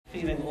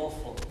feeling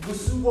awful.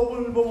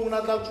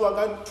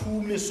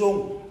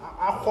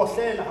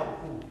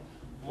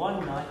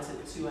 One night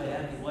at 2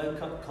 a.m. he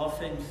woke up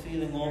coughing,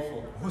 feeling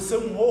awful.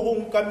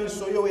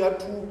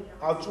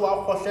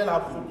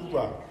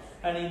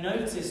 And he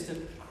noticed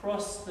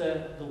across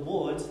the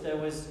ward there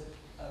was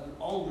an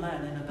old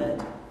man in a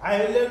bed.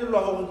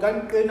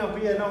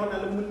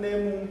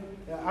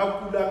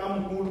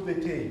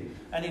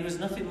 And he was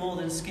nothing more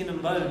than skin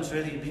and bones,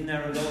 really. He'd been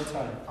there a long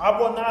time.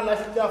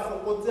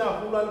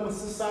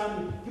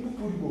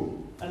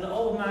 And the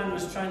old man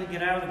was trying to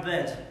get out of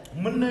bed.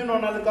 And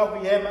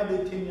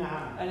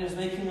he was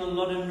making a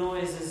lot of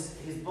noise as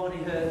his body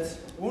hurt.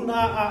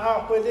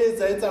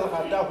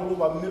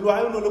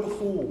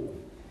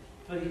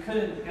 But he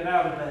couldn't get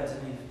out of bed,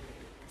 and he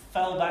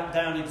fell back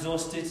down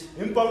exhausted.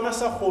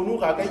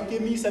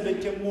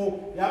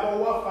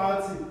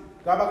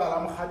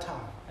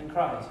 And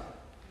cried.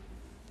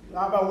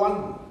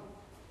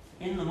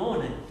 In the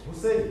morning,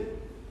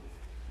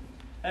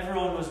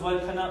 everyone was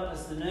woken up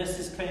as the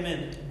nurses came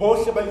in.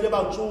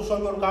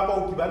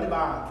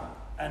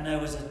 And there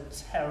was a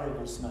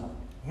terrible smell.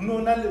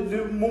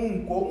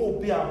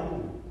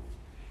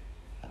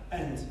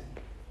 And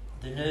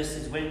the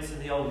nurses went to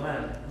the old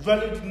man.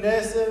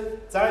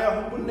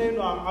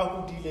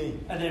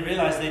 And they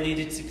realized they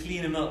needed to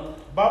clean him up.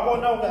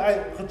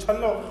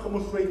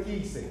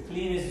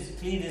 Clean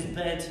his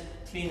bed,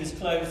 clean his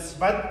clothes.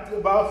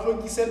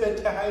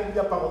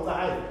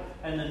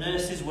 And the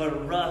nurses were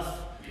rough.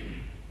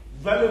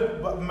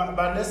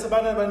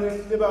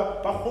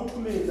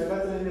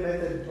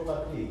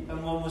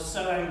 And one was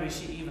so angry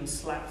she even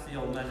slapped the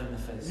old man in the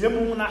face.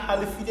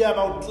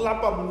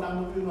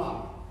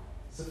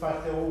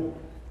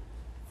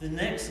 The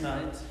next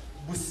night,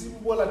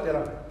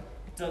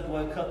 Doug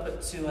woke up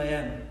at 2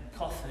 a.m.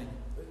 coughing.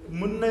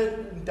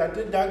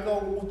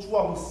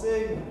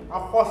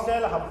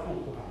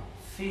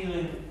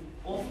 Feeling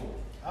awful.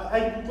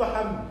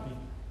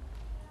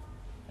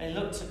 He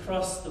looked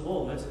across the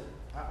ward.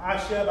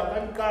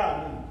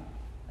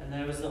 And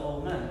there was the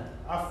old man.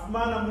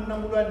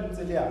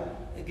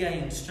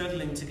 Again,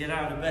 struggling to get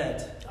out of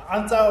bed.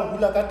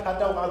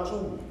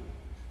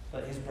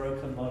 But his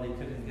broken body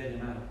couldn't get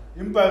him out.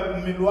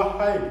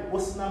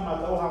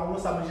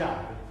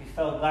 He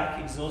fell back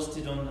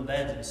exhausted on the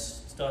bed and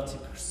started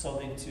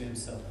sobbing to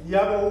himself.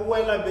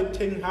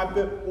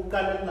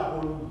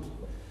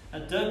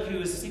 And Doug, who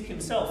was sick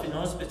himself in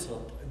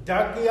hospital,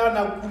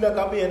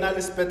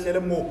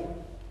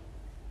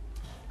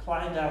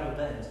 climbed out of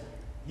bed,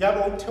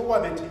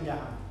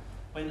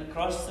 went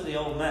across to the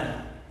old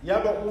man,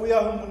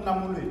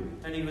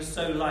 and he was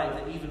so light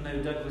that even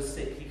though Doug was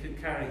sick, he could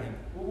carry him.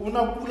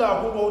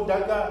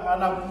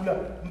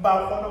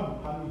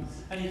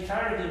 And he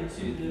carried him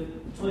to the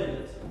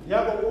toilet.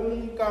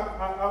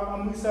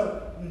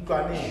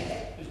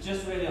 It was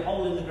just really a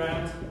hole in the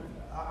ground.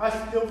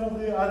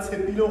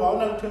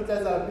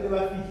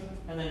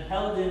 And then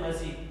held him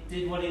as he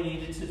did what he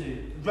needed to do.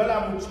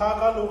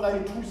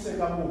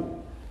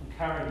 And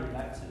carried him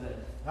back to bed.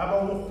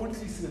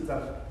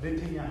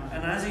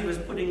 And as he was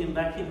putting him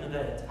back in the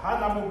bed,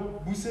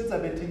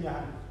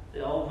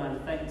 the old man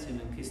thanked him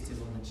and kissed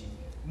him on the cheek.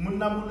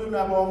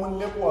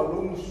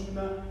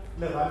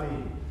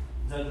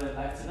 Doug went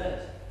back to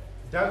bed.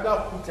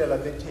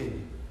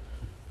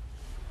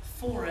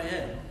 4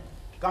 a.m.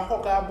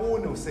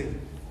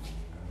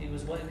 he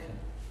was woken.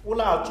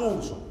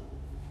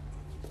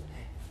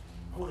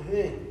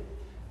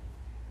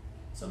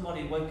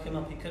 Somebody woke him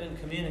up, he couldn't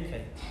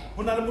communicate.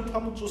 But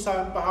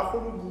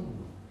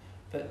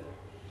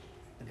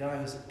the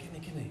guy was,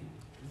 gimme.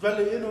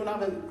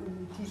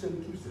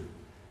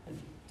 And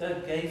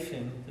Doug gave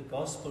him the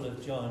Gospel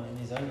of John in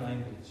his own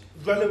language.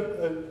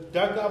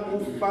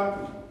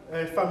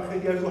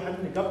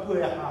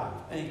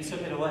 And he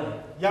took it away.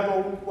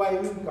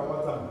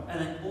 And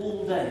then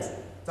all day,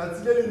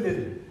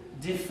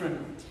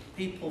 different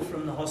people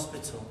from the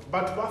hospital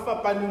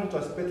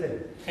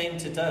came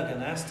to Doug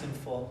and asked him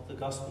for the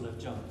Gospel of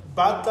John.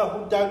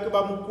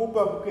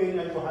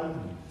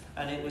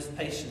 And it was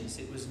patients,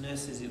 it was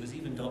nurses, it was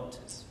even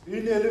doctors.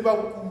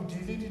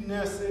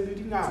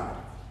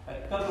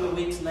 A couple of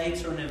weeks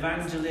later, an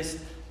evangelist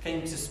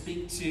came to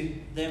speak to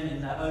them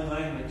in their own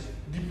language.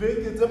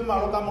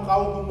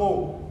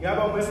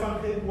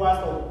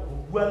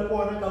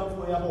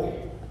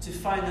 To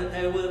find that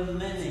there were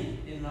many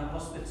in that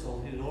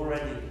hospital who'd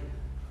already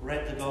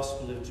read the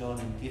Gospel of John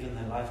and given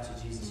their life to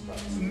Jesus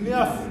Christ.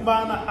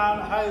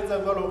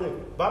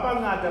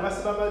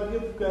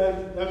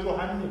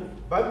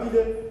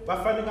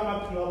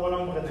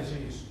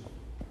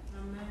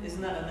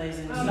 Isn't that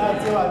amazing? And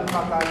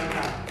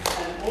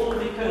all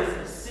because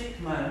a sick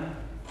man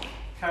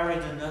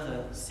carried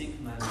another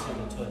sick man to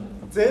the toilet.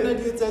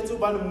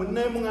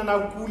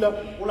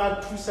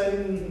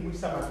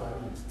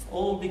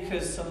 All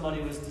because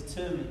somebody was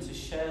determined to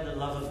share the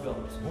love of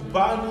God.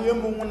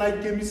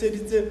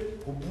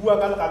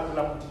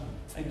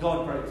 And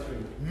God broke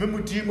through.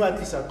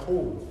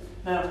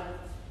 Now,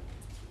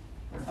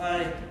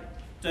 I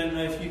don't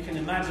know if you can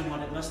imagine what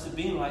it must have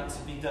been like to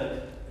be Doug.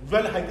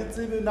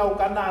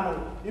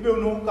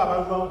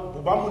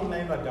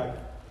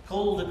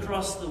 called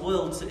across the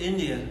world to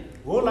India.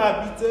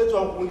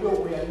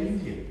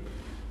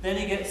 Then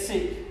he gets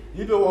sick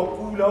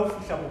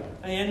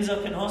and he ends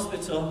up in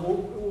hospital,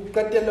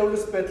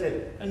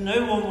 and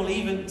no one will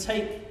even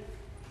take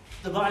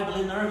the Bible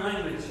in their own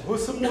language.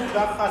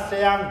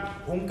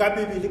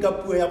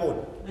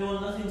 They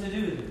want nothing to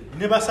do with it.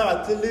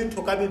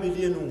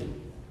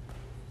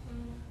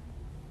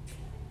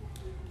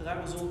 But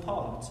that was all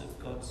part of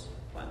God's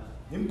plan.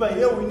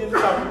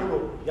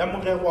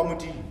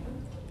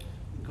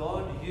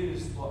 God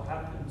used what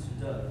happened to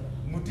Doug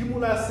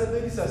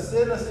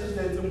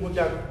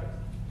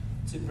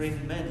to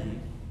bring many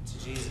to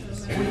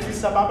Jesus.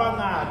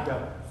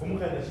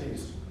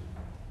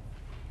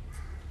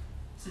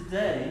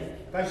 Today,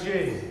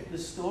 the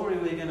story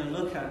we're going to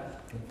look at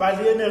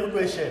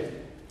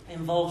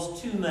involves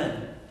two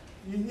men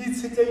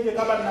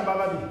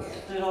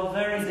that are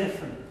very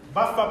different.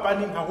 But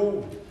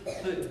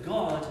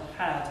God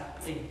had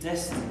a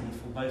destiny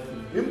for both of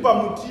them.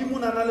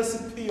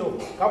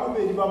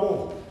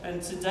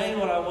 And today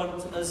what I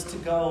want us to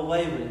go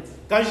away with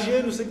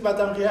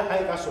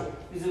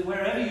is that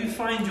wherever you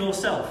find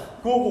yourself,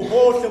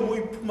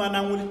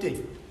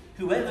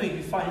 whoever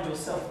you find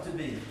yourself to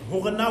be,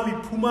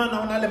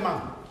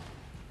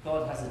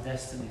 God has a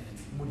destiny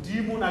for you.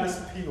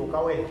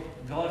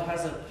 God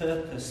has a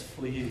purpose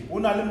for you.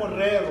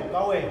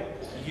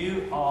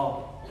 You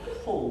are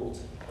called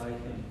by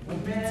Him.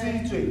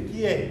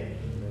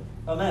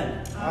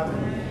 Amen.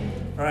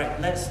 Right,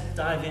 let's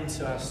dive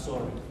into our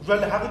story.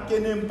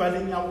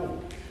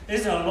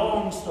 It's a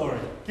long story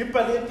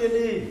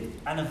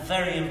and a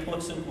very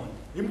important one.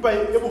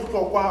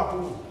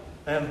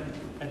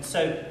 And so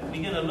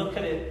we're going to look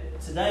at it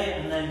today,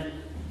 and then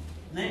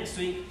next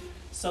week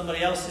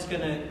somebody else is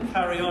going to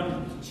carry on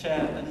and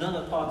share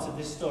another part of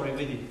this story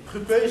with you.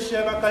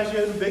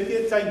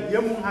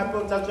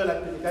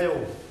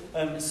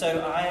 So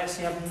I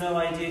actually have no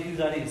idea who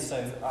that is,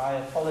 so I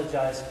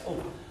apologize.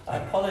 I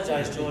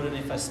apologize, Jordan,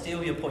 if I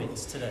steal your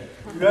points today.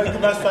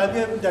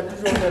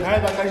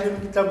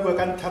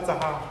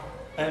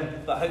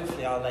 But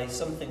hopefully I'll lay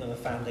something of a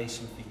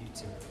foundation for you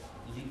to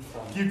leap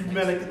from.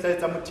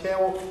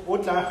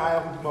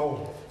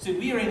 So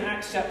we are in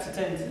Acts chapter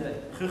 10 today.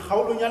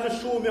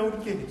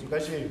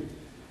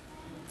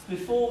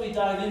 Before we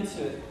dive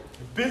into it,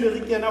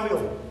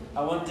 I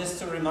want just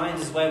to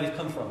remind us where we've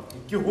come from.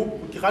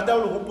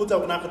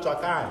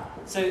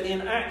 So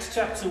in Acts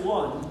chapter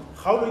 1,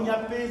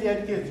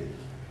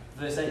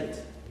 verse 8,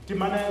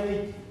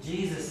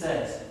 Jesus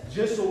says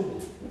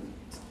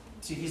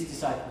to his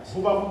disciples,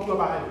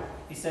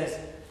 he says,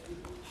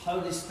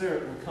 Holy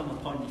Spirit will come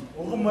upon you,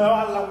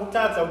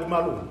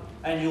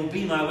 and you'll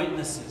be my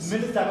witnesses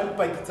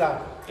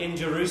in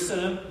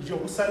Jerusalem,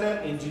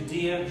 in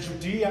Judea,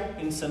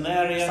 in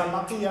Samaria,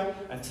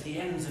 and to the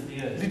ends of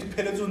the earth.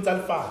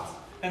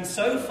 And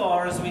so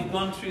far as we've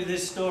gone through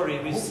this story,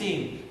 we've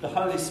seen the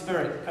Holy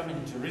Spirit come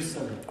in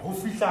Jerusalem,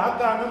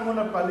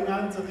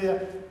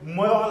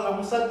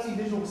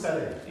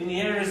 in the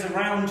areas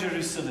around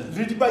Jerusalem.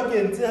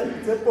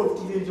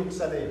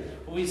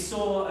 We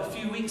saw a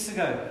few weeks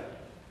ago,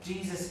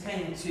 Jesus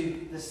came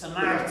to the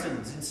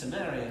Samaritans in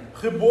Samaria.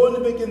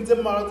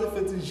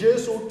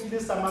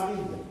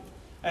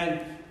 And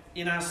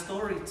in our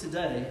story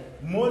today,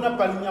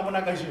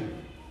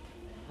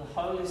 the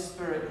Holy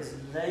Spirit is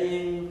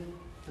laying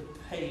the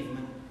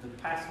pavement, the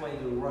pathway,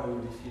 the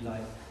road, if you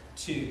like,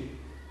 to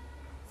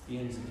the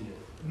ends of the earth.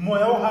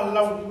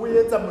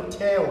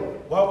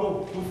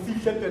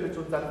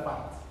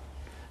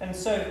 And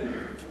so,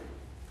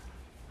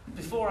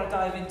 before I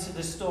dive into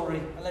the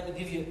story, let me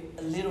give you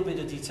a little bit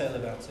of detail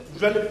about it.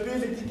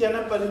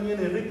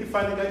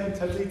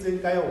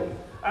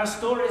 Our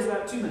story is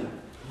about two men.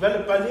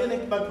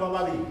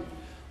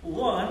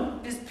 One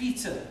is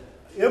Peter,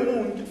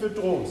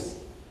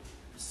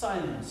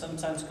 Simon,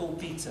 sometimes called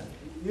Peter,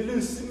 the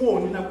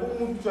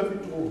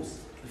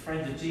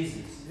friend of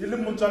Jesus,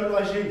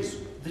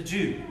 the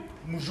Jew,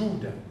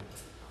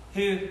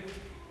 who,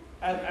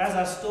 as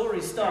our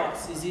story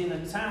starts, is in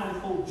a town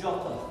called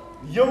Joppa.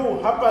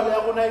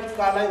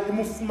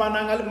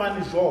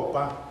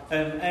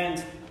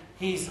 And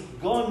he's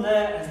gone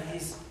there, and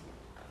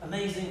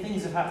amazing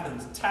things have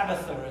happened.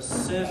 Tabitha, a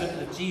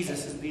servant of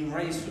Jesus, has been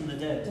raised from the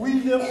dead.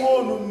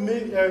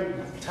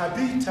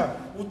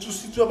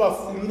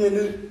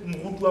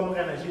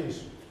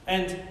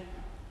 And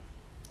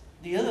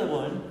the other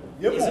one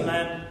is a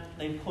man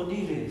named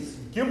Cornelius.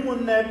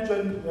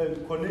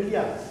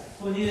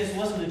 Cornelius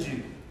wasn't a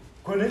Jew.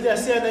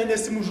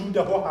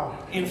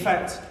 In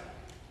fact,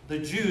 the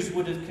Jews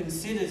would have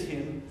considered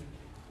him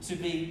to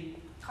be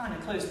kind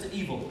of close to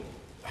evil.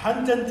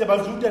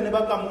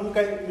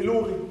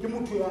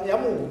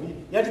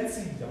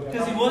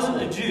 Because he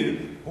wasn't a Jew.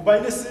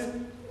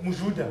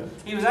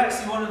 He was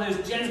actually one of those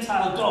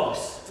Gentile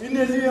dogs.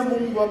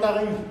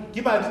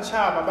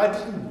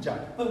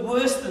 But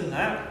worse than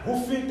that,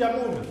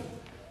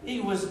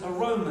 he was a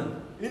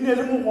Roman.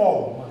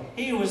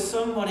 He was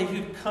somebody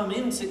who'd come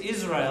into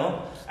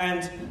Israel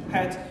and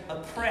had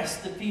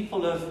oppressed the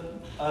people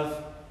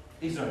of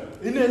Israel.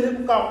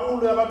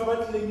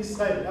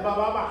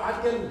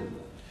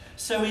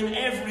 So in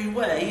every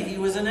way, he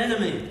was an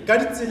enemy.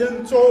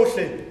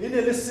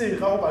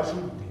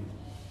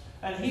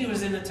 And he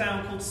was in a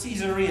town called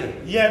Caesarea.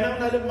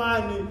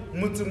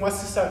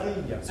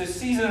 So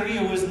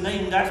Caesarea was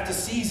named after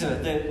Caesar,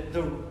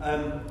 the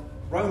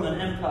Roman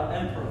emperor.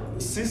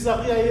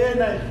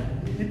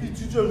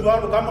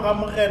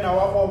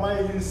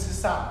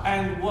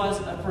 And was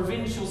a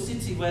provincial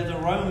city where the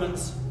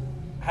Romans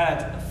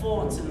had a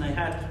fort, and they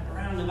had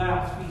around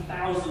about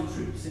 3,000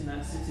 troops in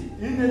that city.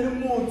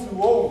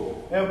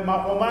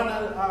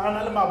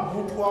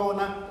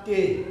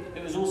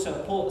 It was also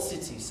a port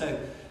city, so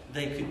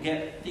they could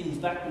get things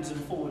backwards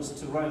and forwards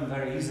to Rome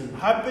very easily.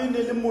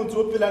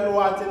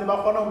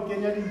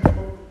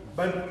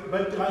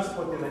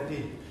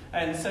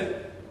 And so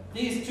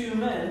these two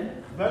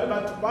men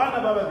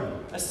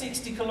are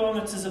 60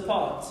 kilometers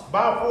apart,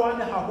 but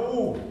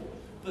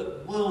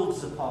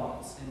worlds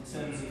apart in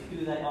terms of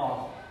who they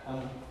are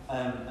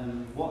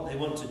and what they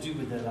want to do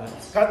with their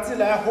lives.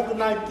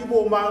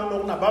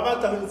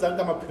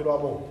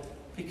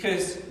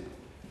 Because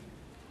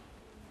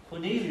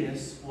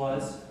Cornelius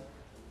was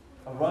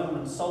a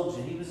Roman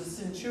soldier. He was a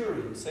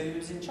centurion, so he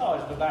was in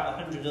charge of about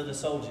 100 other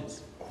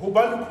soldiers.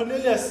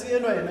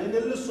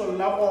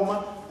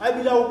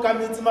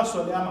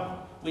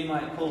 We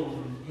might call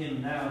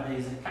him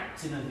nowadays a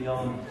captain of the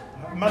army.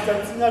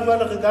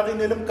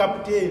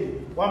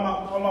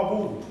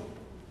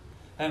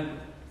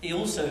 He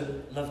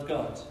also loved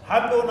God.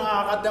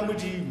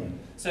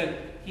 So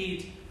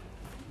he'd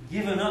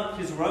given up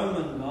his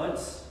Roman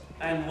gods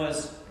and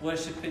was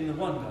worshipping the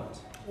one God.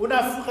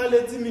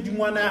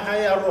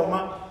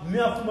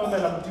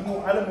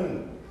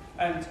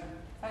 And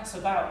that's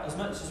about as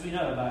much as we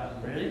know about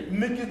him, really.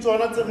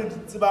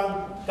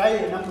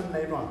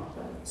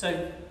 So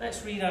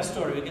let's read our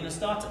story. We're going to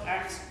start at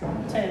Acts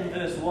 10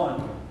 verse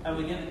 1, and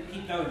we're going to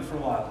keep going for a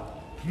while.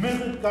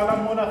 And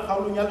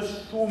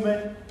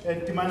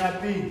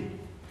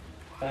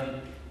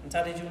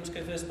Daddy, do you want to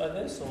go verse by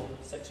verse or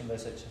section by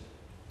section?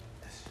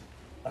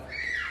 Okay.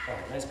 All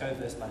right, let's go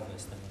verse by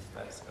verse then.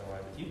 That's all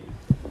right with you.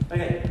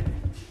 Okay.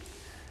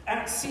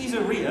 At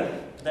Caesarea,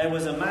 there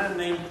was a man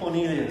named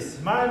Cornelius,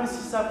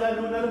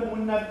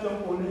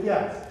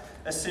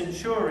 a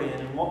centurion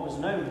in what was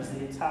known as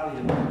the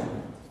Italian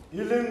regiment.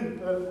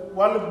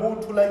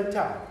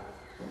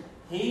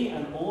 He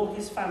and all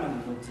his family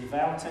were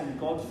devout and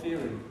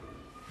God-fearing.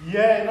 He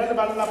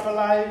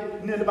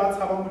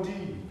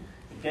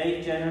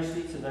gave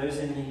generously to those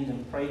in need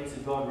and prayed to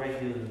God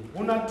regularly.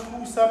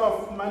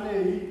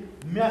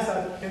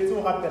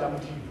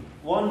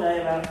 One day,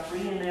 about 3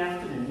 in the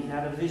afternoon, he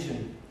had a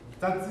vision.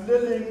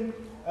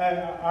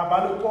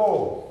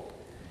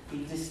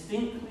 He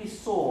distinctly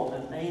saw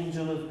an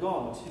angel of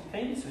God who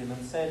came to him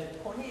and said,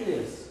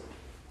 Cornelius.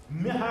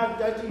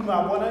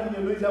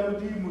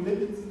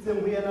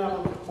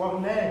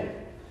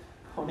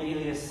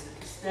 Cornelius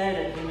stared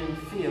at him in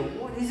fear.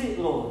 What is it,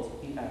 Lord?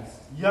 He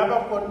asked.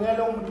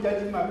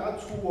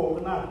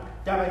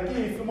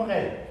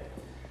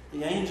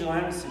 The angel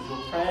answered,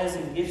 your prayers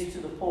and gifts to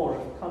the poor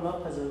have come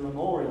up as a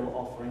memorial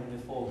offering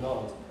before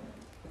God.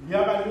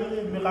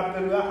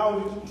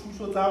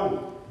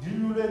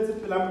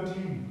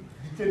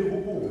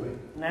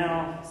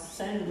 Now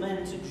send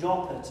men to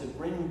Joppa to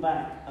bring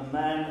back a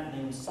man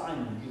named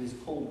Simon who is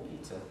called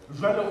Peter.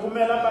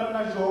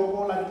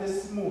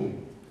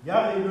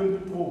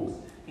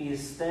 He is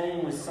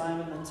staying with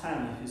Simon the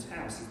tanner, whose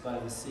house is by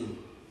the sea.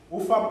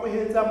 When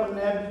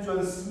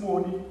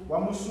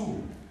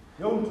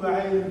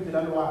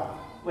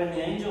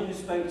the angel who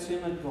spoke to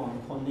him had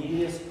gone,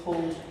 Cornelius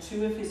called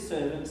 2 of his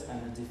servants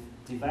and a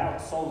devout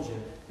soldier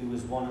who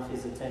was one of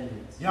his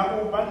attendants. He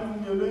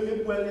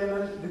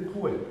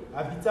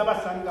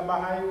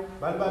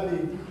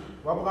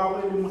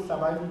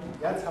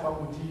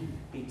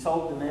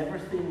told them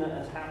everything that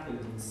had happened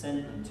and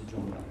sent them to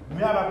Joppa.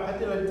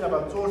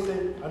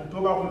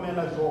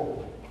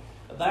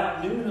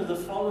 About noon of the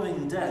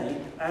following day,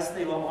 as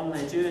they were on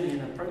their journey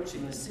and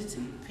approaching the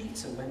city,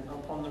 Peter went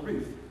up on the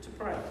roof to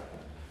pray.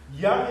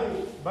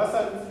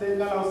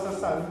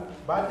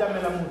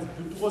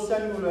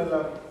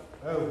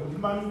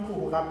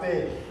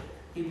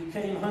 He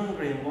became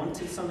hungry and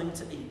wanted something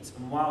to eat,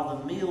 and while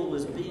the meal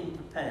was being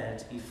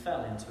prepared, he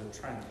fell into a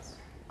trance.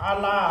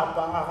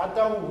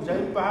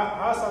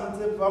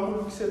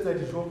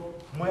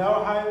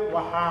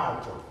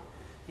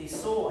 He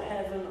saw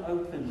heaven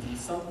opened and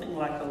something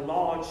like a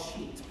large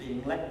sheet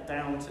being let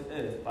down to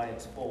earth by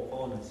its 4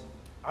 corners.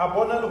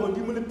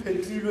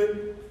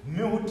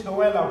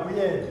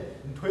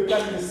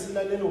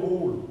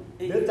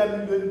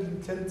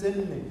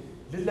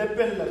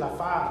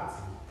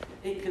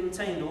 It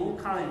contained all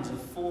kinds of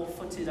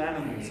 4-footed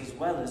animals as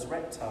well as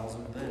reptiles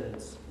and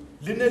birds.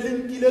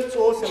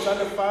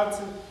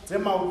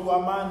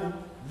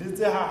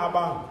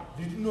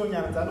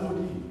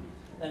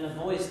 Then a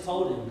voice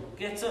told him,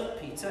 "Get up,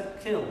 Peter,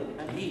 kill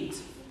and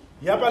eat."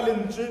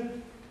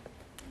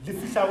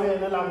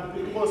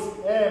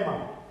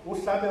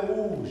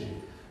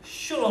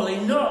 "Surely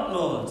not,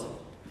 Lord,"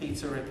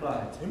 Peter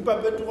replied.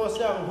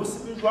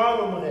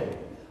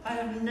 "I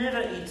have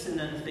never eaten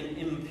anything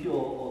impure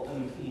or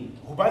unclean."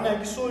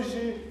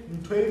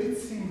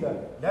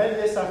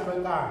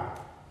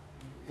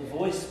 The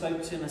voice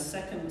spoke to him a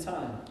second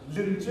time.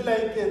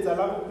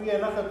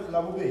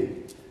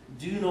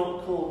 "Do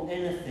not call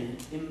anything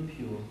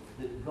impure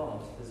that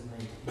God has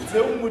made."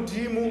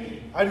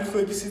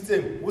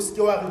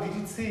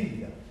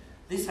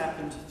 This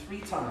happened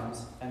 3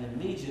 times, and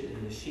immediately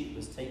the sheep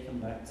was taken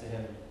back to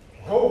heaven.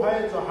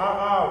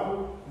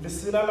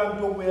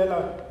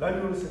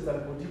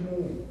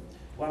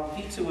 While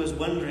Peter was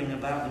wondering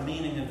about the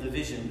meaning of the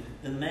vision,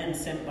 the men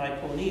sent by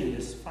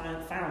Cornelius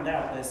found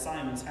out where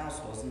Simon's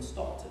house was and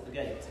stopped at the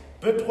gate.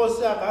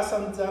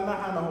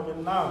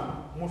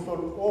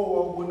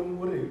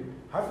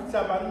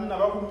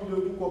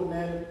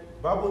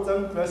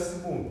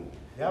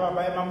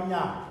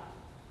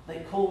 They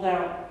called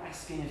out,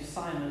 asking if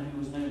Simon, who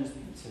was known as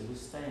Peter, was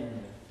staying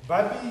there.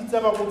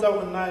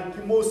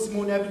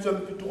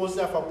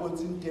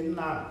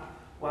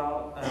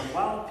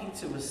 While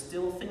Peter was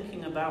still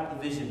thinking about the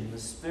vision, the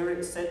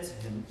Spirit said to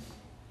him,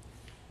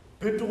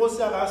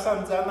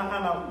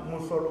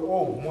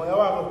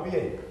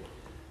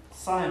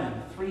 "Simon,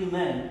 3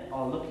 men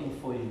are looking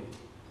for you.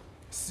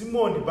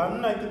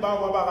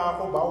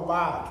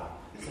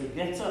 So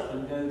get up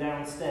and go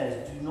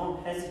downstairs. Do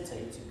not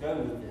hesitate to go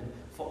with them,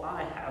 for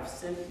I have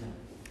sent them."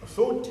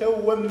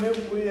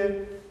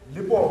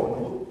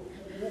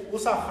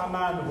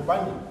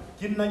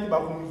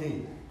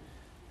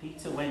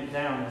 Peter went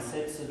down and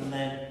said to the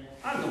men,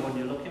 "I'm the one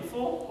you're looking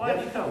for. Why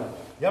have you come?"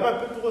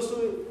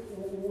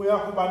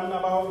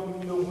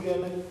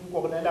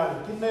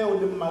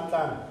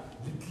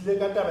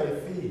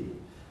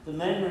 The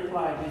men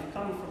replied, "We've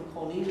come from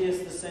Cornelius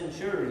the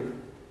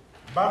centurion.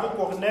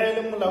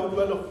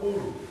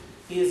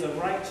 He is a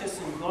righteous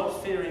and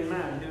God-fearing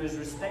man who is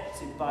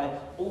respected by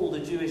all the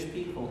Jewish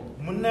people.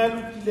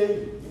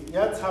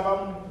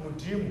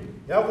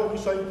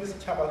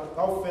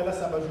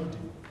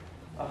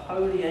 A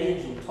holy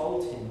angel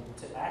told him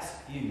to ask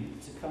you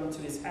to come to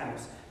his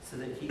house so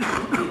that he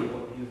can hear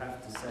what you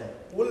have to say."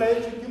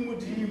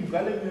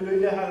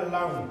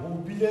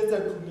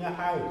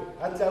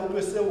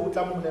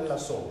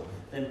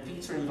 Then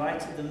Peter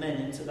invited the men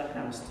into the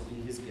house to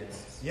be his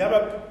guests.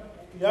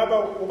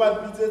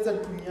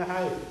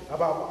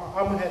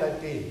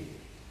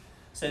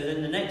 So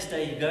then the next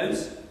day he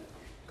goes,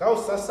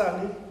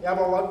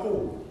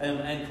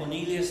 and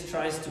Cornelius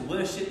tries to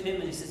worship him,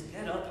 and he says,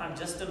 "Get up, I'm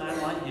just a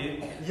man like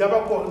you."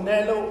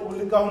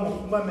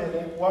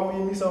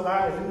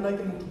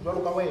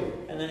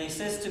 And then he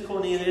says to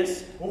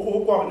Cornelius,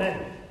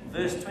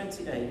 verse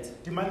 28,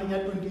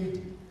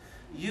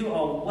 "You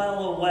are well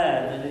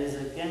aware that it is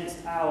against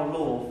our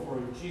law for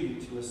a Jew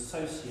to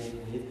associate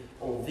with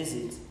or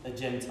visit a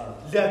Gentile.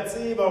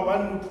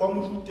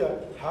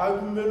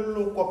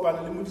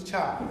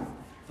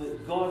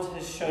 But God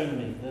has shown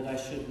me that I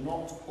should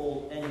not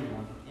call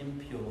anyone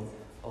impure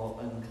or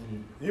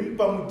unclean."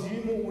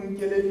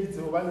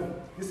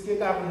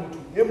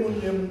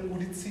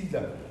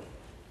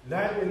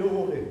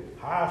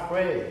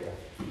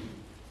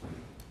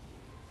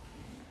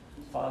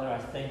 Father, I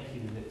thank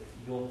you that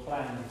your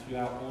plan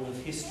throughout all of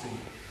history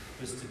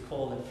was to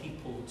call a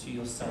people to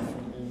yourself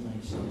from all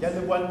nations.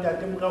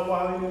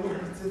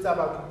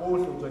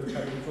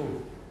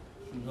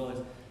 And Lord,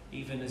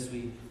 even as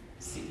we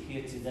sit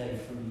here today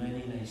from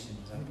many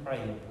nations, I pray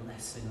a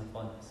blessing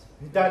upon us.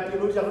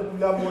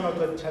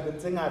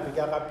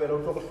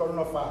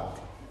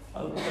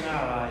 Open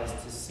our eyes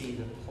to see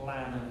the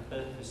plan and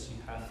purpose you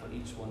have for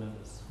each one of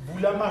us.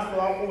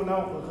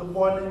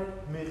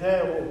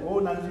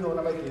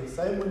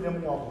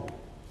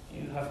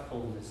 You have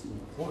called us,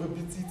 Lord.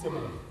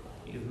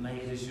 You have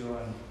made us your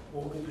own.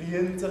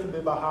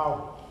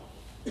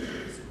 To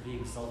be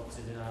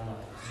exalted in our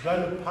lives.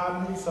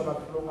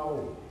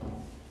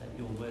 Let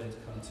your word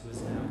come to us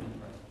now, we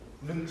pray.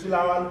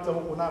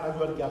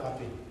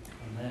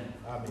 Amen.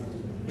 Amen.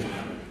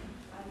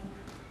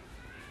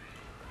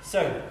 So,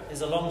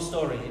 it's a long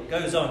story. It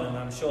goes on, and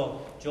I'm sure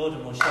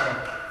Jordan will share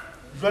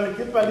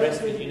the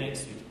rest with you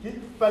next week.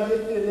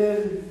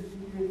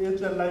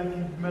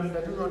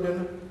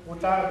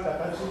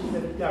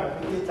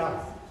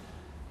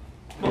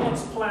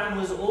 God's plan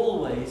was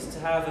always to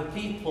have a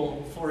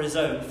people for his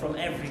own from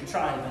every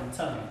tribe and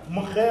tongue.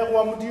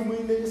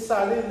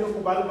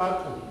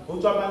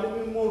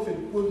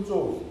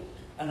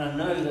 And I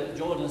know that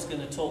Jordan's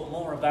going to talk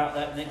more about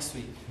that next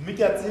week.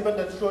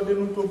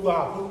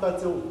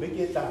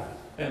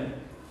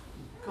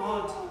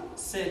 God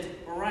said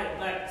right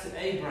back to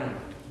Abraham,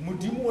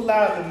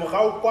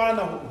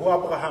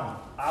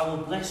 "I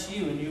will bless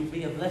you and you'll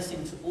be a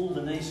blessing to all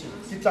the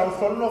nations."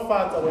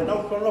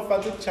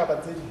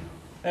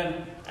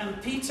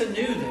 And Peter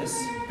knew this.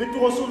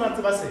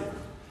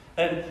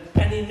 And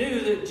he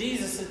knew that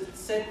Jesus had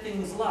said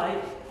things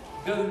like,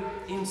 go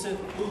into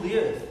all the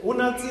earth.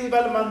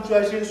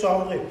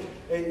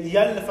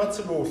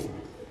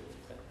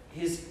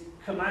 His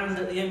command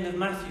at the end of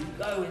Matthew,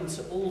 go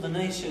into all the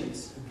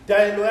nations.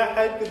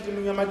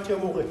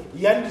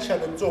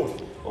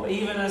 Or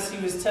even as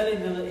he was telling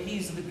them that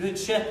he's the good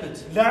shepherd.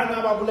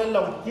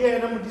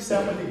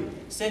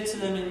 Said to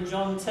them in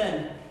John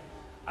 10,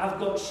 I've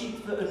got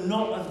sheep that are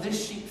not of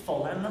this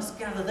sheepfold. I must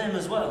gather them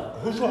as well.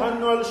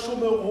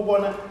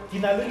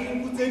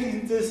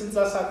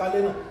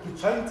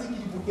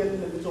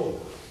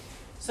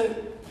 So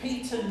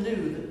Peter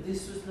knew that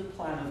this was the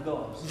plan of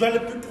God.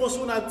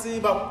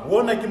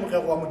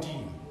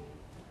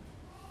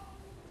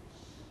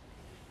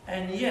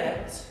 And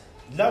yet,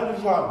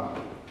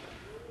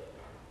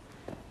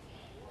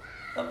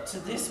 up to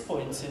this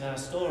point in our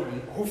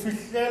story,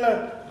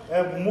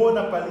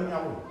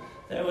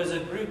 there was a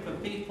group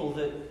of people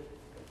that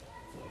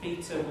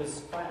Peter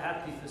was quite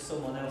happy for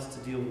someone else to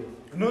deal with.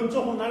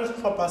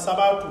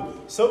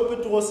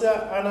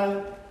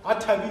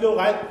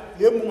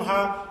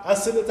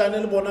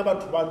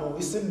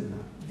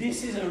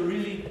 This is a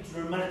really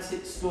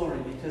dramatic story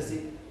because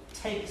it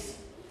takes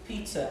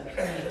Peter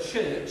and the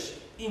church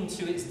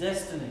into its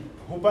destiny.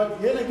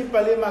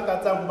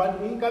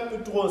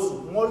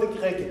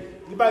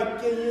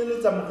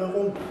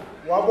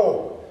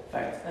 In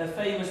fact, a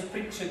famous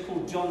preacher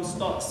called John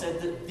Stott said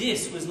that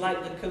this was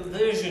like the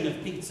conversion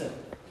of Peter.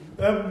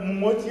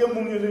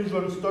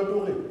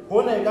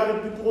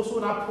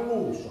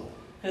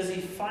 Because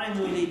he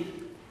finally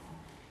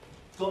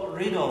got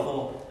rid of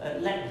or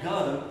let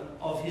go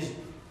of his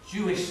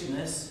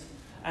Jewishness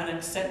and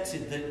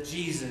accepted that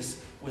Jesus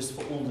was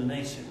for all the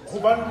nations.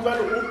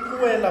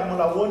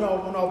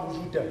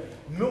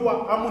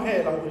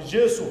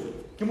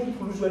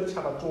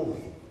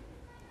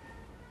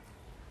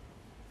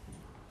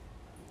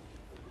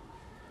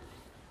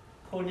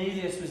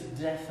 Cornelius was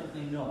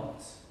definitely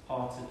not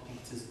part of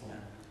Peter's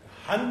plan.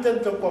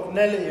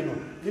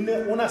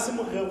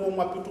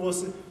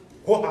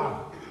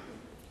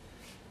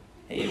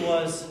 He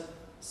was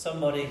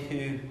somebody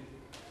who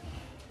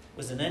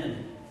was an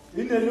enemy.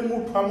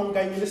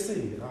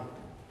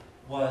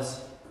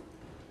 Was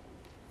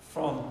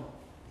from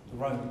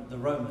the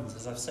Romans,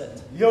 as I've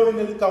said.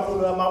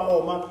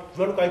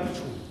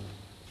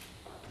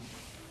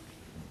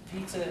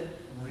 Peter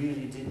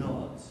really did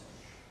not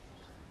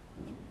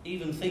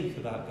even think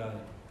about going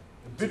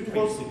to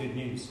preach the good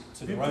news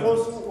to the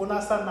Romans.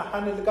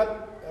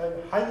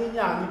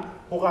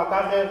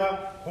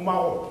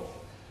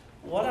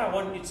 What I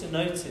want you to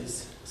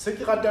notice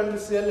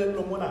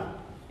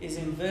is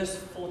in verse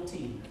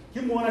 14.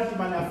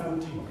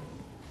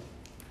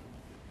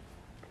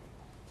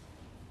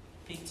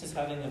 Peter's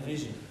having a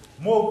vision.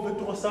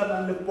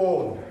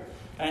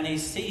 And he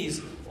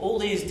sees all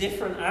these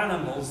different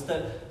animals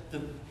that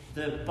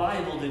the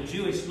Bible, the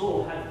Jewish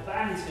law, had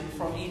banned him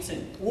from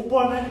eating.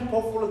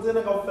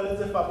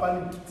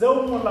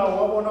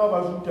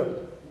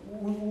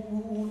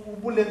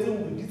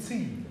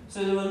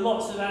 So there were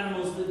lots of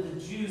animals that the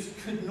Jews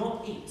could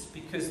not eat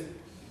because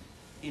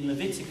in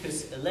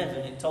Leviticus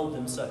 11 it told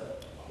them so.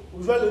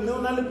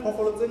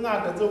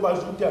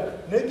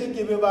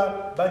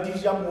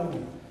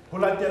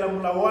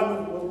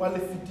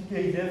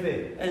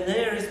 And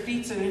there is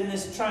Peter in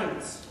this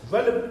trance.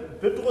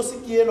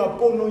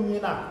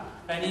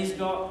 And he's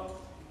got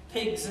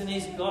pigs and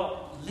he's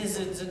got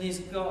lizards and he's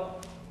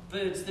got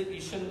birds that you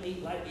shouldn't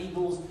eat, like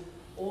eagles,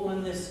 all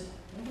in this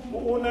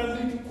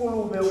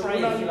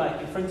tray, if you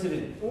like, in front of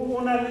him.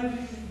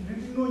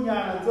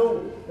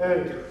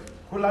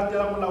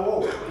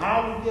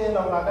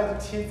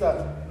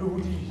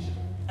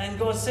 And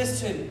God says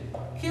to him,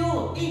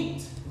 kill,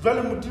 eat.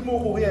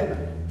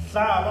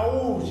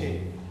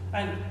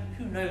 And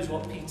who knows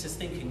what Peter's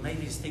thinking?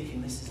 Maybe he's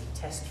thinking this is a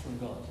test from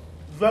God.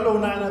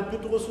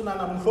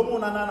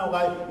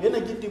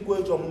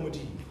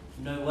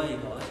 No way,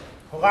 God.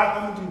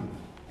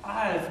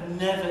 I have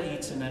never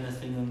eaten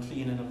anything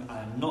unclean and I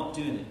am not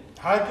doing it.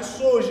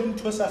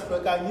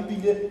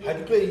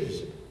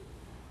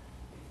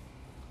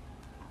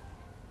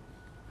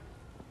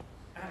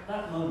 At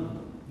that moment,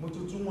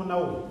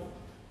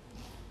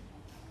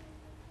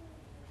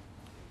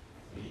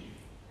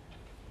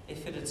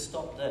 if it had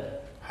stopped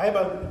there,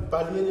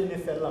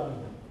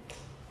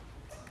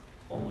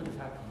 what would have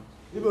happened?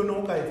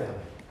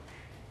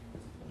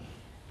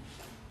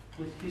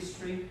 Would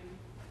history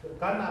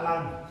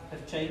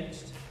have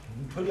changed?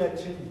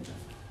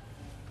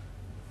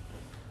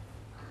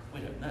 We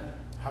don't know.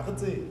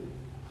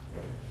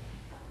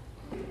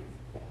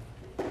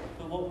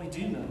 But what we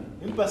do know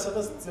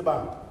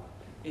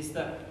is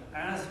that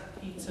as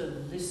Peter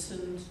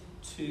listened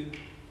to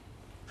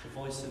the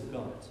voice of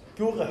God,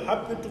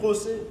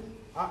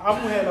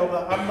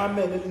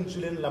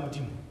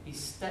 he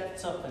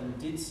stepped up and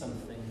did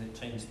something that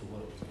changed the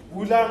world.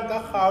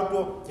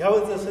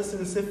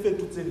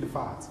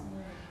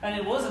 And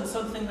it wasn't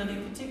something that he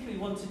particularly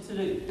wanted to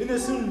do.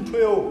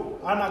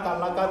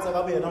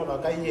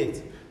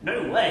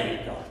 No way,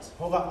 God.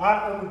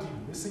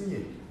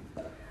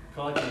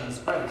 God in His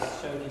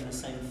grace showed him the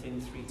same thing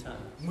 3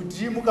 times.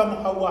 Modimo ka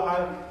mokgwa wa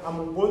hae a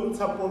mo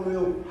bontsha pono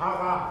eo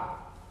hararo.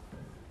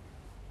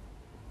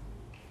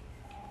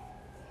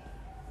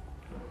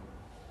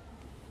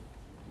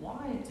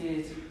 Why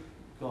did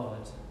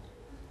God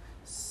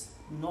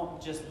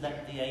not just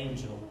let the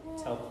angel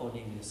tell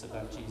Cornelius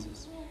about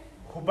Jesus?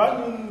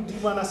 Hobaneng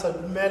Modimo ana sa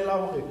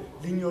dumella hore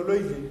lenyolo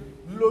ile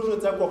lo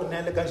jwetsa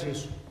Kornele ka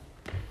Jesu?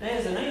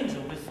 There's an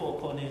angel before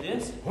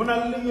Cornelius.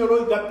 Hona le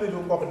lenyolo ka pele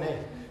ho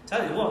Kornele.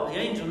 Tell you what, the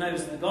angel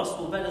knows the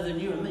gospel better than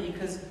you and me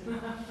because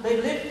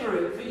they lived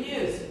through it for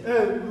years.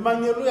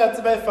 Manyelo ya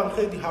tseba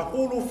evangeli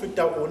haholo ho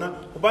feta rona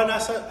hobane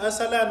a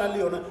sala ana le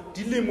yona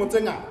dilemo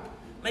tse ngata.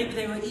 Maybe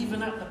they were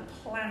even at the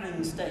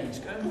planning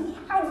stage going,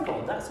 wow,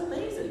 God, that's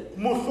amazing.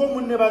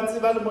 Mohlomong ne ba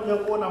tseba le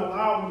morero ona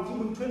hore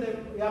Modimo ntho ena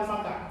ya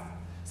makatsa.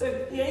 So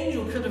the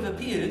angel could have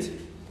appeared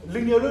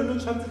Lenyolo le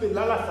tshwantse be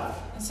lalasa.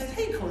 and said,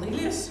 hey,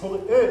 Cornelius, Hore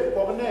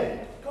Kornele,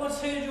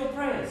 God's heard your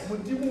prayers.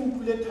 Modimo o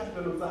utlwile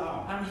thapelo tsa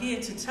hao. I'm here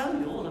to tell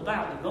you all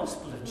about the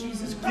gospel of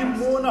Jesus Ke Christ.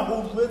 mona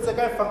ho jwetsa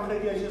ka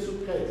evangeli ya Jesu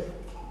Kriste.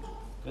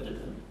 Good at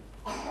them.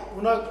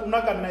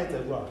 Una ka nna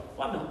etsa jwang?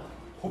 Why not?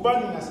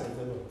 Hobaneng a sa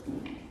etsa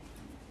jwang?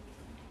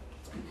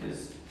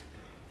 Because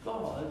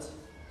God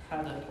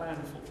had a plan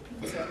for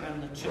Peter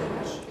and the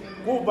church.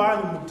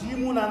 Hobane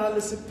Modimo o na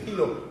le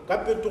sepheo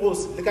ka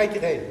Petros le ka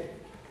kereke.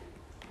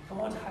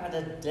 God had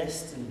a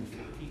destiny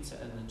for Peter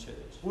and the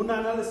church. O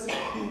na le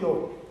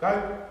sepheo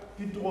ka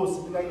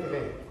Petros le ka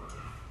kereke.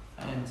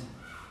 And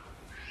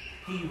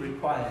He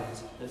required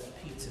that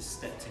Peter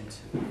stepped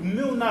into it.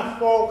 Mme o na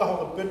hloka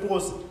hore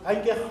Petros a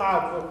nke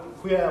kgato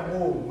ho ya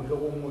moo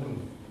morerong ona.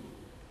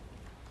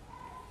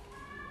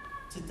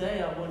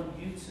 Today I want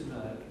you to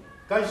know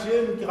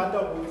Kajeno ke rata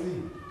ho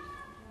tseba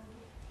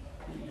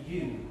that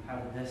you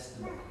have a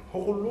destiny.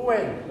 hore le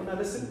wena o na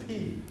le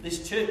sepheo.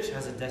 This church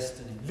has a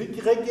destiny. Le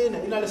kereke ena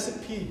e na le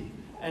sepheo.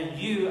 And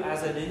you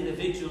as an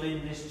individual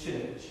in this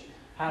church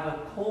have a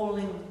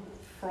calling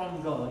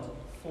from God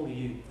for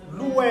you.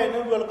 Le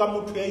wena jwalo ka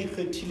motho ya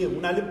ikgethileng o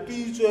na le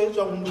pitso e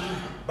tswang ho Modimo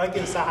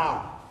bakeng sa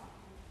hao.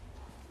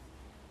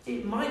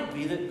 It might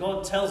be that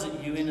God tells it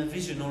you in a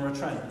vision or a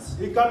trance.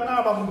 E ka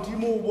nna ba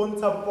Modimo o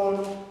bontsha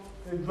pono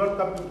jwalo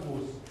ka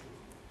Petros.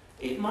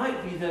 It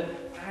might be that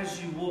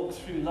as you walk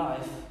through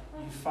life,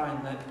 you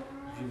find that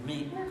you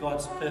meet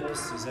God's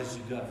purposes as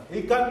you go.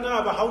 E ka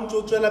nna ba ha o ntse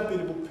o tswela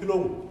pele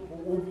bophelong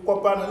o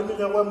kopana le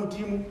merero ya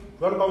Modimo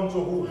jwalo ka o ntse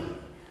o hola.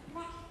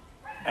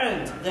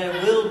 And there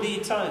will be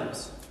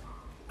times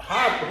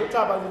Hape ho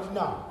tla ba le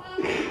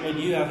dinako when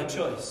you have a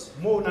choice.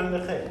 moo o nang le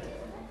kgetho.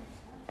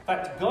 In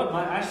fact, God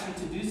might ask you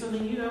to do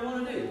something you don't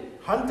want to do.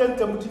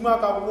 Hantlentle Modimo a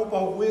ka go kopa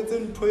hore o etse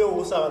ntho eo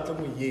o sa batleng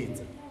ho e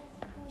etsa.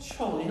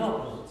 Surely not,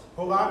 Lord.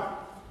 Hore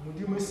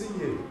Modimo e seng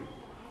eo.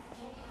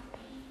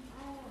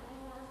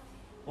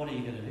 What are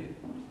you going to do?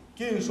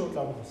 Ke eng seo o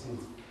tlang ho se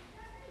etsa?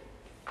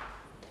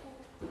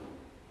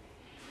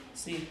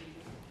 See,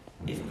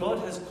 if God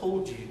has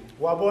called you,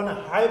 Wa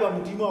bona haeba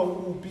Modimo a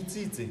o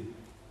bitsitse,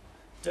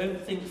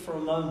 don't think for a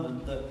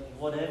moment that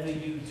whatever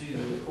you do,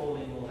 the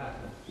calling will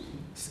happen.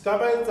 ska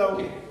ba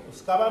etsa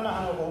ska ba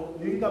nahana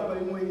hore eng kapa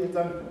eng o e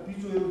etsang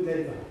pitso eo o tla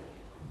etsa.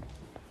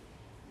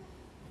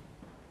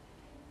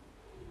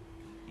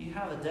 You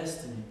have a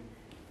destiny.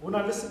 O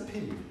na le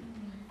sepheo.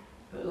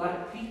 But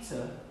like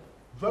Peter,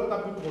 Jwalo ka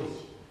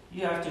Petros,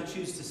 you have to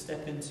choose to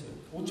step into it.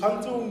 o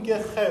tshwantse o nke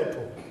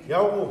kgetho ya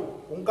hore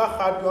o nka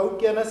kgato ya ho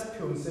kena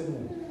sepheong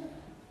seno.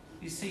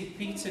 You see,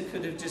 Peter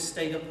could have just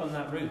stayed up on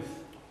that roof.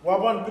 Wa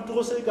bona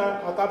Petros a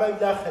ka ba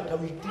ile a kgetha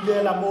ho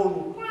itilela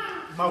moo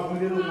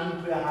marulelong a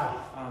ntlo ya hae.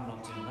 I'm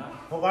not doing that.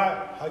 Hore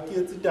ha ke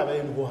etse taba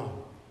eno ho hang.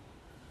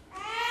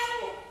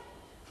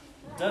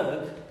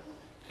 Doug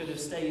could have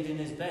stayed in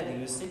his bed.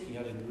 He was sick. He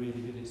had a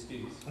really good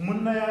excuse.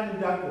 Monna ya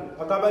Ndako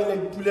a ka ba ile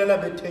itulela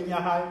betheng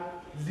ya hae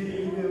le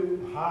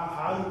ha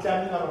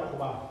itlame ka re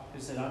khoba. Who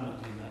said, I'm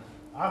not doing that?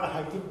 A re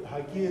ha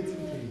ke etse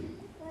ntho eo.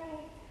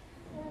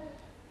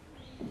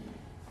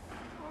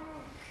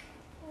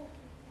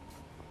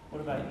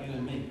 What about you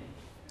and me?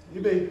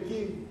 Ebe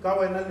ke ka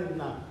wena le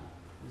nna.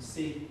 You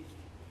see,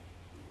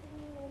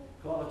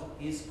 God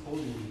is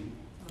calling you.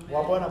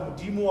 Wa bona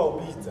Modimo wa o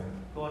bitsa.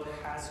 God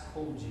has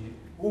called you.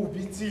 O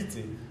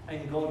bitsitse.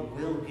 And God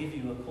will give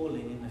you a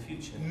calling in the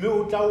future. Mme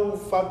o tla o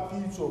fa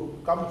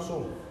pitso ka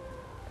mosong.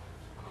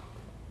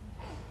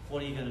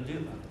 What are you going to do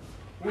about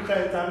it? O tla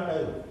etsang ka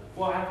yona?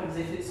 What happens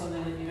if it's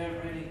something that you don't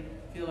really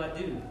feel like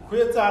doing? Ho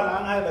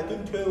etsahalang haeba ke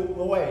ntho eo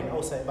o wena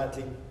o sa e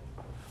batleng?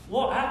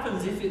 What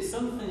happens if it's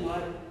something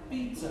like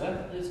Peter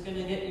that's going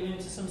to get you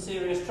into some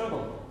serious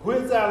trouble? Ho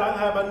etsahalang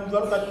haeba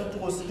jwalo ka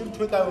Petros ke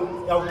ntho e ka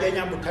ya o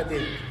kenya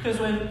bothateng? Because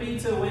when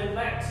Peter went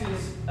back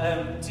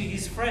to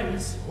his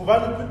friends,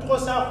 Hobane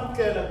Petros a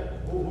kgutlela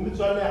ho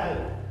metswalle ya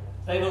hae.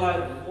 they were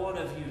like, what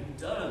have you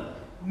done?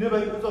 Ne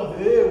ba ipotsa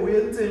he o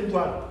entseng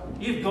jwang?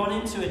 You've gone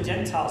into a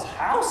Gentile's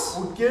house?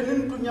 O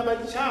kene ntlong ya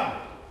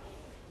baditjhaba.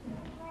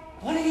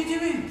 What are you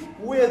doing?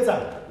 O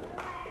etsang?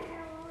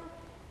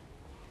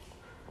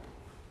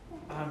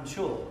 I'm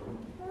sure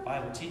the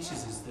Bible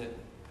teaches us that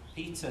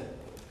Peter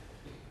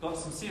got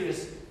some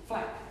serious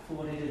flack for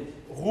what he did.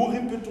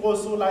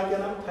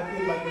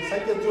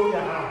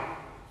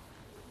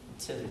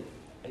 Until he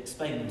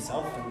explained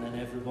himself, and then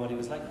everybody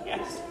was like,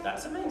 yes,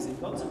 that's amazing,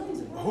 God's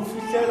amazing.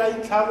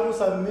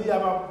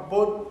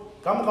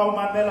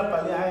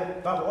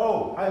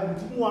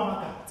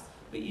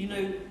 But you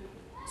know,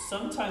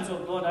 sometimes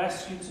what God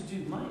asks you to do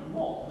might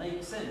not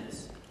make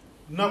sense.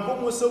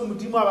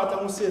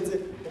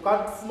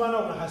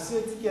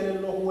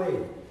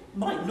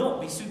 Might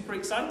not be super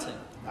exciting.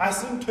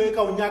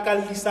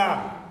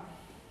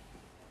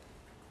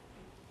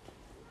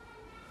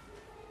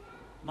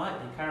 Might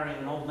be carrying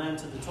an old man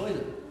to the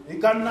toilet.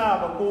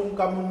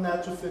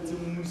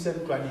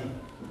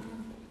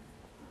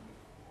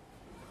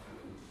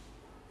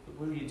 But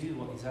will you do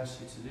what he's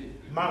asked you to do?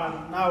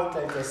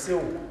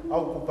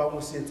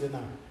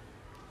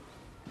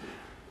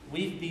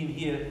 We've been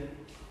here,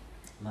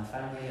 my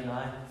family and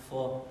I,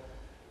 for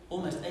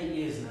almost 8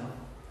 years now.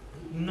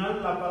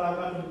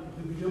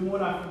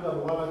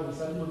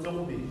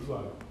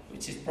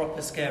 Which is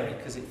proper scary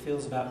because it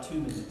feels about 2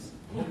 minutes.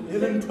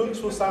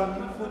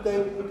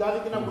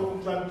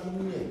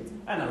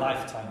 And a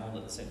lifetime all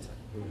at the same time.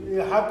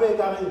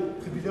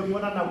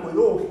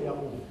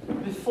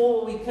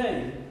 Before we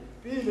came,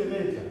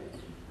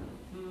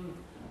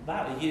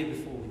 about a year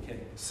before we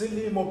came,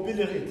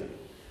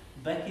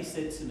 Becky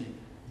said to me,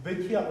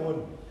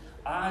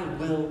 I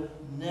will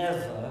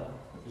never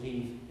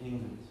leave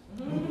England.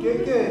 In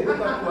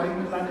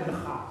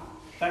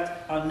fact,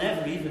 I'll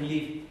never even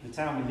leave the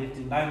town we lived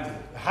in, Boundary.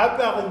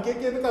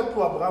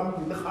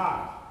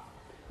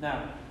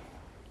 Now,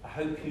 I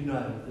hope you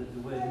know that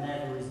the word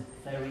never is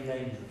very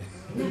dangerous.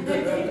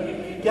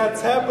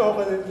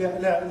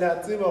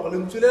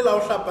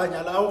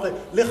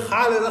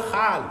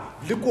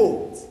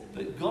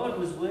 But God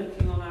was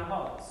working on our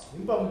hearts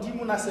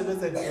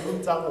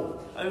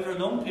over a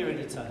long period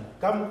of time.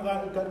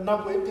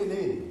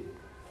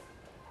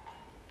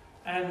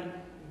 And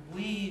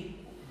we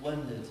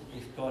wondered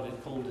if God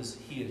had called us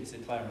here to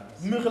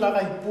Clarence.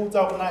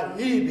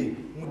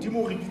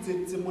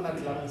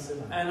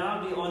 And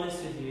I'll be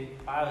honest with you,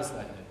 I was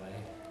like, no way.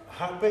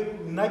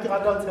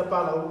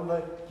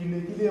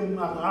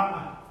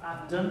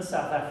 I've done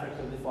South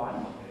Africa before.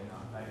 I'm not going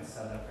back to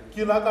South Africa.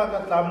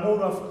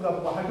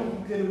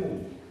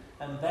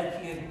 And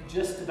Becky had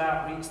just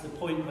about reached the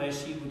point where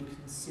she would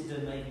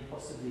consider maybe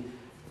possibly,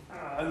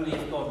 only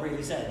if God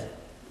really said,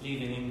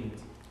 leaving England.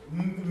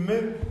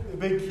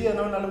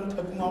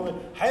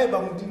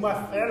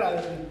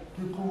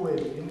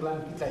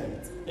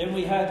 Then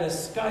we had a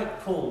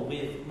Skype call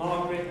with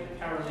Margaret,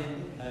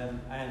 Carolyn,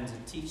 and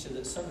a teacher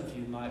that some of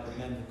you might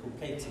remember called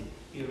Katie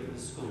here at the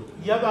school.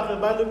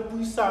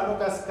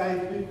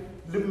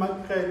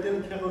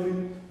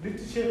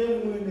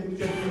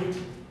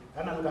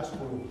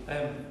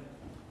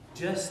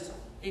 Just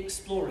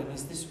exploring,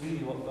 is this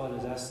really what God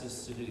has asked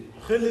us to do?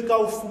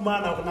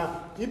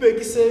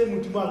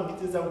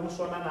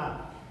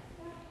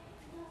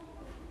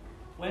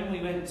 When we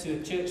went to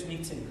a church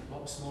meeting, a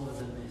lot smaller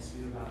than this,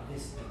 we were about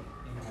this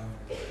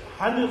big.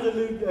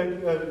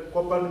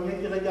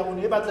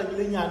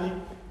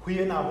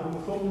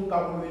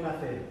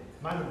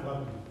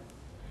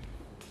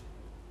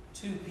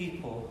 Two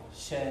people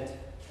shared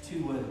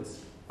 2 words.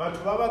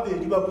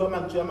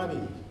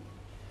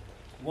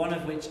 One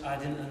of which I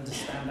didn't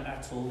understand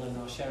at all, and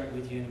I'll share it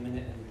with you in a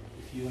minute, and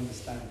if you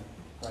understand,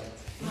 great.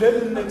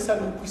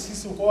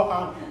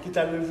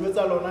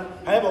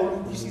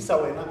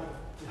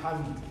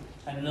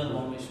 And another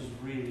one which was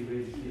really,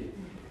 really clear.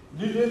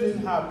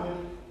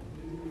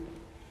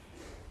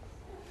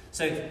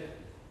 So,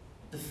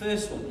 the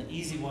first one, the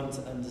easy one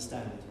to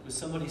understand, was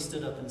somebody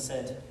stood up and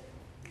said,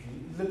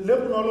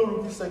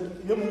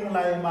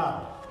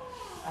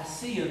 I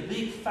see a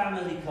big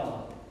family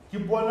car.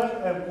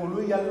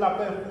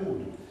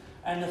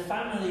 And the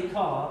family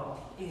car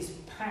is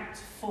packed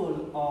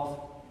full of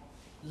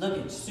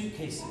luggage,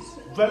 suitcases.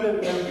 And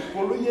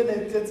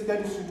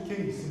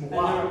there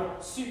are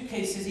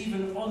suitcases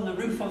even on the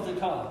roof of the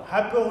car.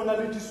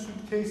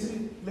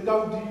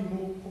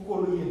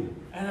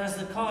 And as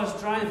the car's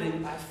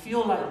driving, I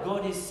feel like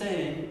God is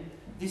saying,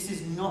 this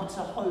is not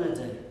a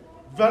holiday.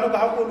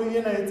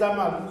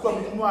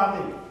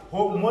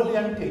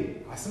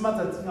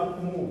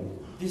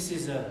 This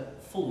is a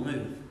full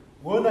move.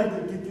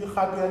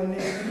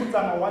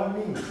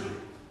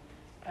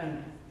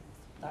 And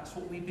that's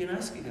what we've been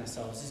asking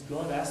ourselves. Is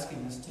God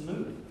asking us to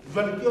move?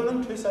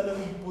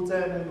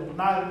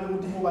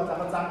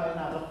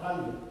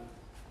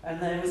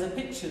 And there was a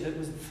picture that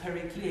was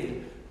very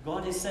clear.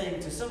 God is saying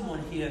to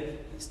someone here,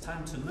 it's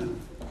time to move.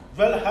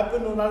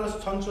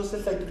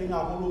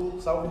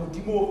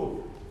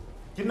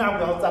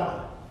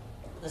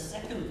 The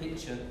second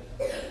picture,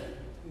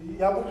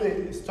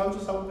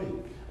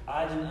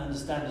 I didn't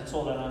understand at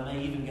all, and I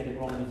may even get it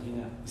wrong with you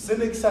now. So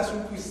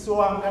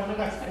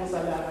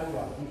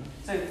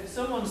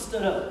someone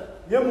stood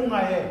up,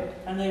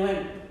 and they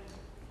went,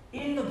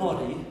 in the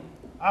body,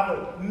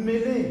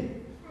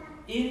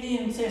 in the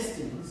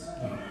intestines,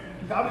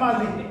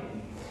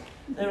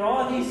 there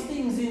are these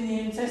things in the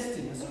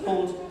intestines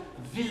called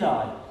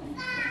villi.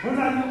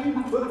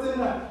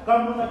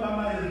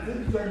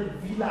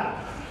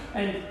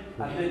 And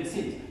I don't see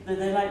it.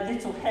 They're like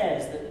little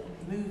hairs that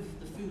move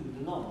the food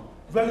along.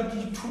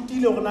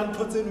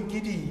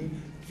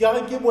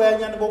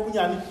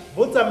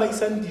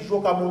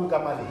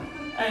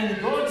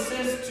 And God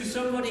says to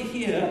somebody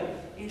here,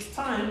 it's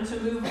time to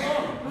move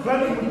on.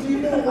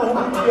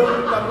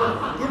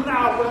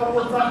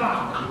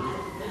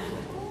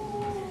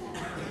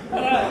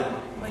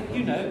 Like,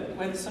 you know,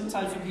 when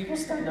sometimes when people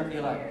stand up,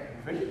 you're like,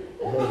 really?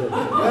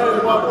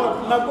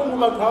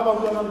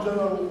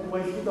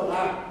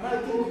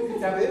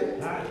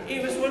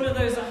 It was one of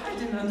those, I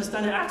didn't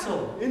understand it at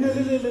all.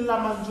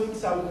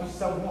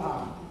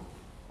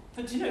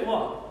 But do you know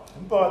what?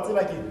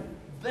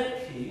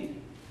 Becky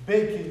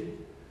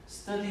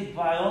studied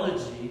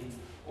biology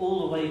all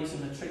the way to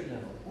matric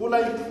level.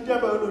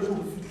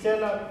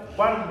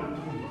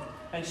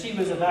 And she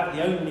was about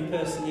the only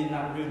person in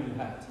that room who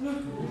had.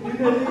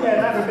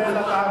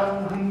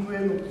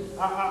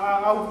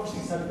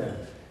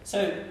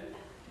 So,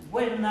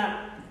 when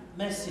that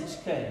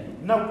message came,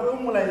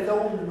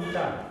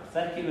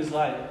 Becky was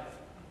like,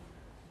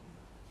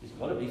 it's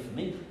got to be for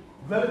me.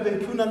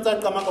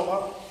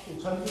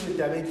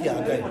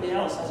 Everybody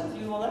else has a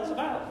clue what that's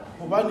about.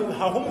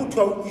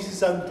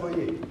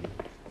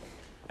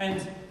 And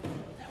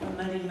there were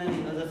many,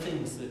 many other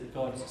things that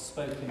God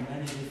spoke in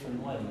many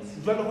different ways.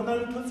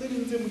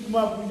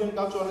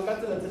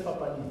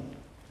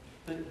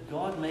 But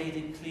God made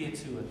it clear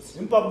to us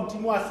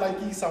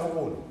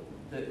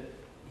that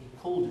He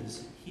called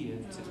us here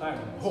to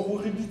Clarence.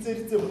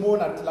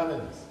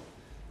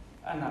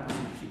 And that was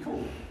pretty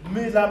cool.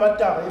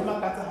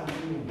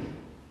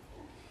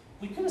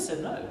 We could have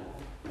said no.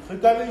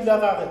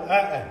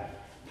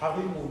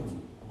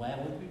 Where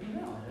would we be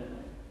now? I don't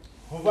know.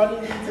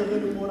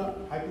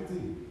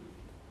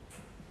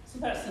 So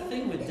that's the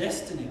thing with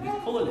destiny,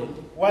 with calling,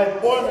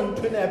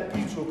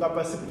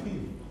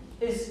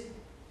 is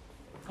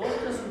God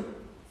doesn't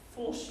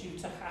force you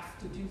to have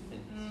to do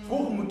things.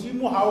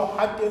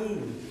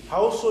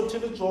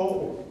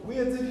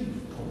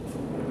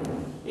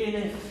 In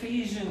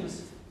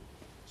Ephesians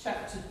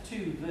chapter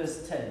 2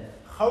 verse 10,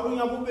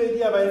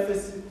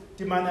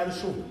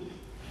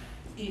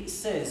 it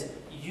says,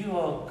 you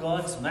are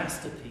God's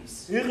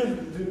masterpiece,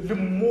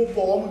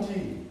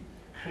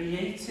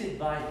 created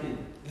by Him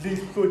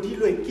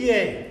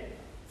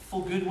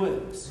for good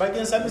works.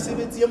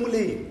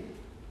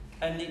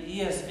 And the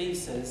ESV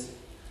says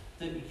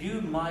that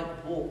you might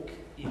walk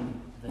in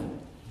them.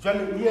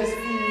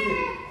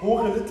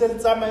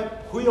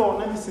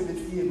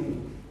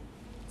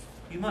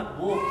 You might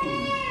walk in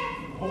them.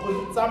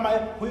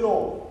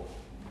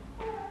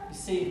 You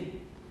see,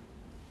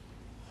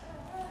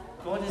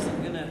 God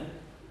isn't going to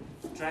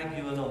drag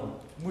you along.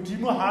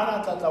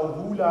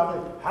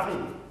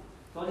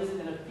 God isn't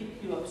going to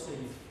pick you up so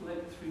you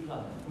float through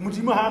life.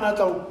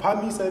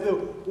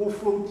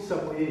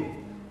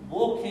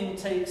 Walking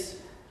takes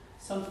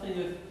something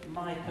of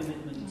my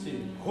commitment too.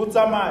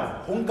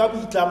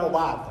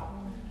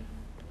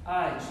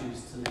 I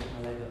choose to lift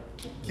my leg up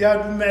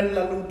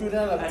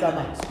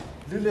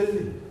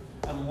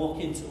and walk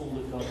into all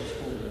that God has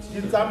called us to.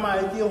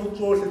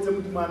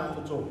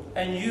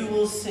 And you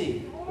will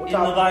see in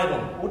the Bible,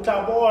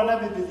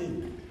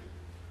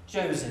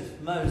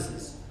 Joseph,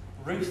 Moses,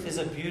 Ruth is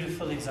a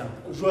beautiful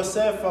example.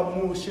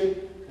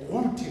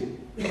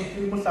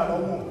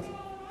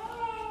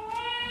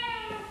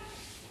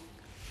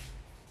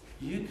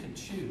 You can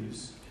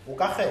choose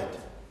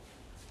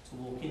to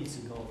walk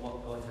into God,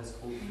 what God has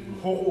called you.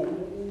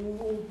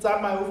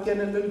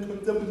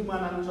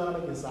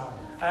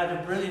 I had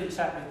a brilliant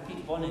chat with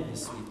Pete Bonnet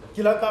this week.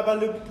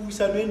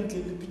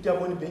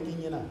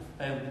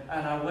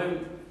 And I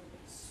won't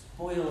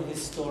spoil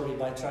his story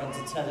by trying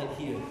to tell it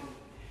here.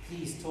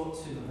 Please talk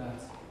to him about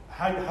it.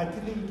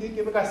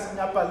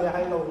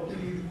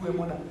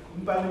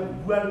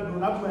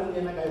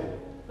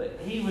 But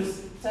he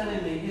was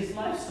telling me his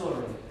life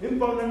story.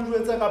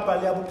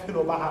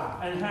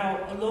 And how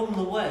along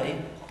the way,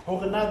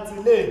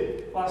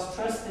 whilst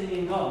trusting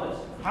in God,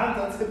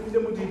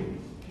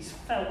 he's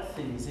felt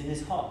things in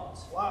his heart.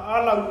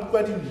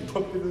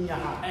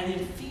 And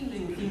in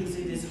feeling things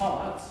in his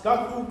heart,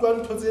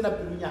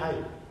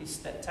 he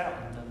stepped out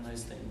and done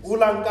those things.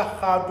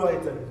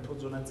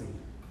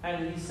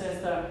 And he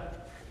says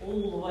that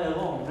all the way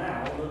along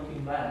now,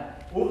 looking back,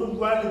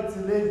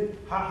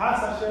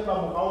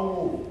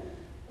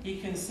 he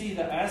can see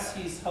that as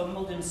he's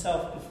humbled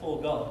himself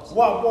before God,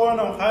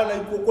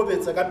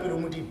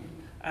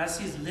 as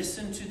he's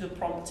listened to the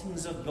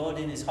promptings of God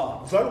in his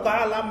heart,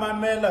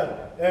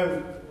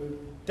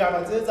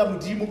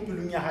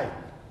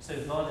 so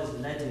God has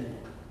led him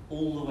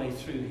all the way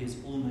through his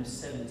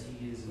almost 70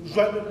 years of life.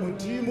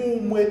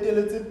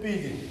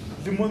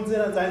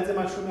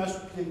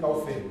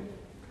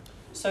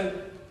 So,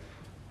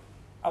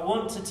 I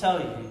want to tell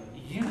you,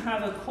 you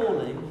have a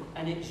calling,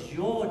 and it's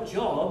your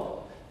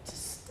job to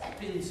step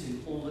step into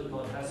all that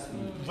God has for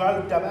you.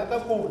 Jwale taba ya ka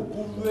ke hore o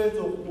jwetse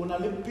hore o na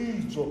le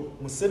pitso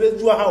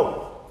mosebetsi wa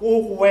hao ke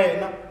hore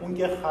wena o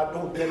nke kgato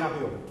ho kena ho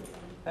yona.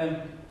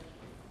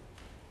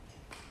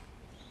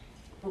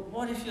 But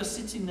what if you're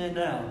sitting there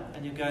now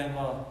and you're going,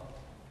 well,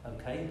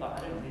 okay, but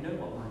I don't really know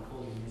what my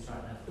calling is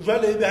right now.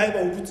 Jwale ebe haeba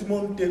o dutse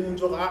mo teng o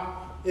ntse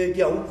ke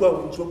a utlwa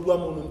o ntse bua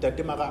mo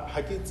ntate mara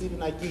ha ke tsebe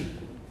na ke.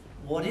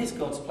 What is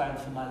God's plan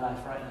for my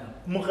life right now?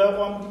 Morero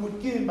wa Modimo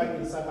ke eng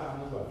bakeng sa ka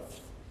hana jwale?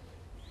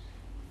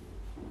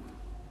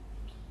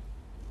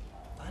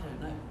 I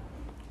don't know.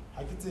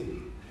 Ha ke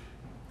tsebe.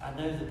 I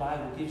know the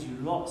Bible gives you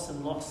lots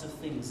and lots of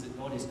things that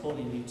God is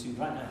calling you to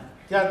right now.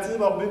 Ke a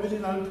tseba hore Bebele e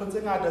na le ntho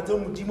tse ngata tse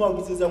Modimo a o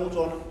bitsetsang ho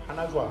tsona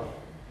hana jwale.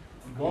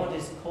 God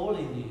is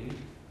calling you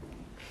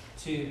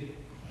to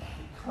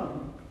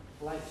become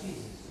like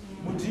Jesus.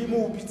 Modimo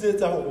o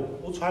bitsetsa hore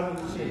o tshwane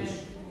le Jesu.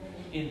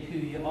 In who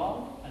you are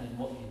and in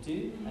what you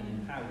do and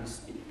in how you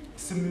speak.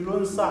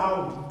 Semilong sa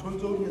hao dintho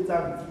tseo o di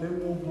etsang tseleng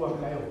moo o buang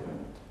ka yona.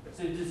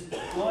 So does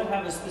God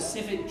have a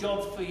specific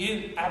job for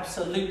you?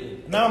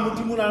 Absolutely. Na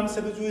Modimo o na le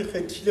mosebetsi o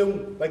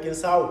ikgethileng bakeng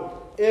sa hao.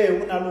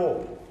 O na le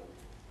ona.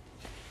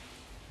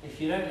 If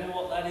you don't know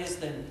what that is,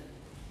 then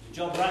the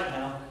job right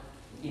now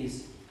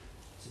is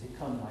to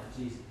become like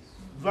Jesus.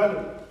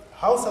 Jwale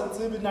ha o sa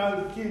tsebe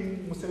na ke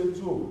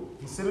mosebetsi o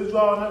mosebetsi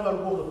wa ona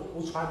jwale hore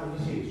o tshwane le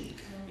Jesu.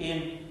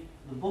 In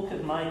the book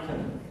of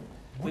Micah,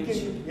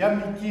 which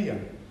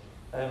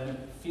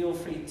feel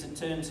free to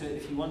turn to it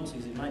if you want to.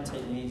 It might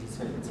take me ages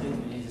to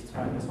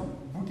find this one.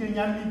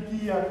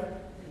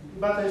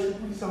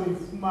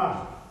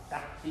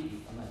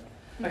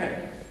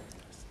 Okay.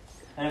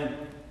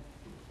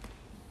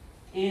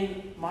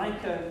 In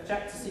Micah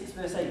chapter 6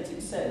 verse 8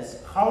 it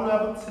says,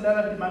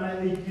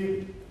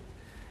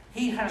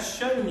 He has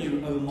shown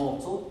you, O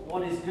mortal,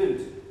 what is good.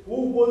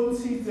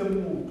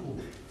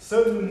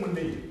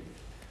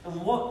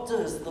 And what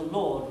does the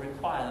Lord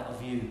require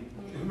of you?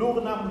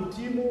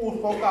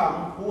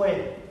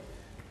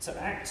 To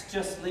act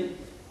justly,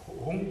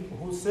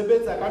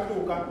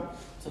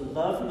 to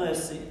love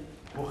mercy,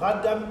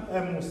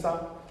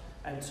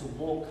 and to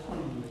walk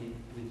humbly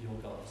with your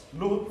God.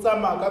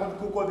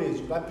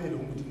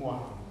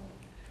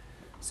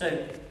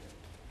 So,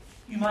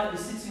 you might be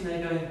sitting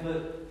there going,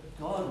 but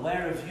God,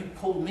 where have you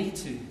called me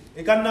to?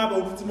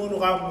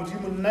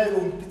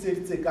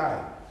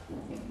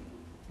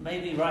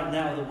 Maybe right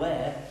now the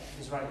where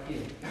is right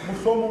here.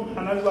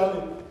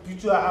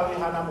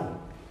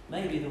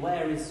 Maybe the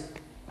where is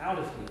out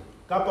of here.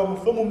 But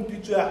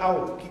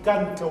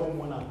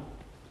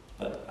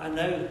I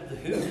know the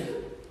who.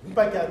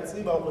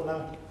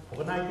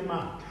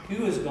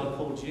 Who has God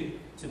called you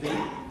to be?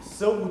 He's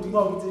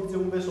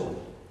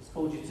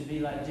called you to be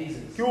like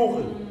Jesus.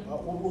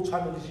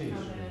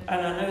 And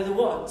I know the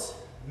what.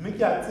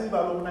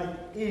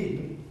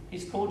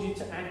 He's called you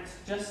to act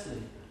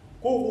justly.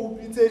 To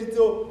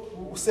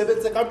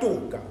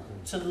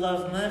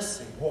love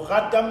mercy.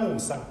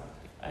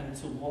 And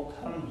to walk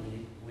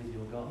humbly with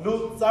your God.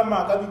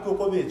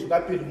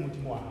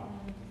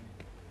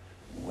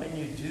 When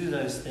you do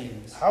those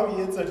things,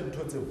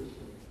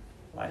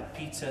 like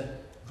Peter,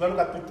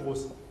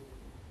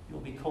 you'll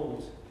be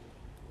called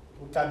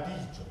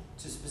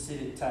to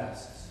specific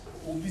tasks.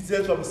 Or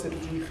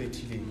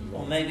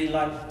maybe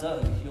like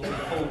Doug, you'll be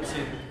called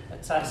to a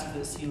task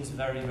that seems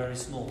very, very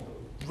small.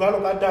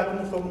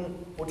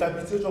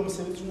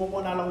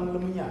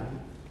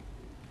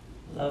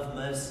 Love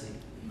mercy.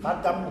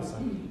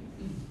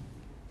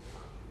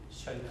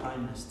 Show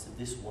kindness to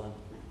this one.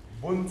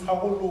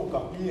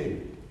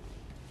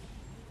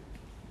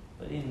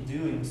 But in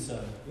doing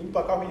so, you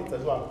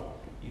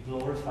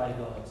glorify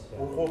God.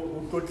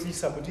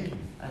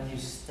 And you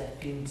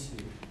step into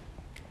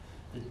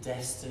the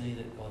destiny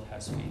that God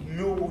has for you.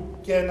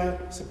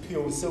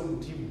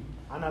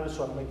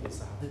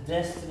 The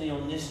destiny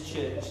on this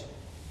church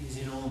is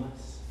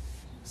enormous.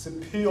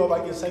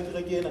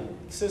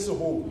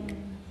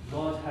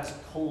 God has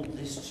called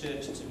this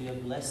church to be a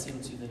blessing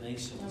to the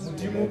nations.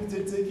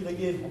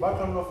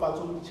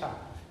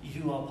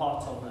 You are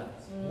part of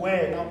that.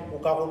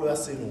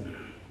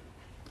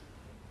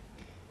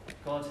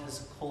 God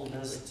has called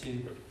us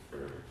to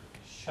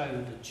show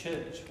the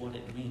church what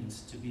it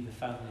means to be the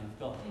family of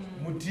God.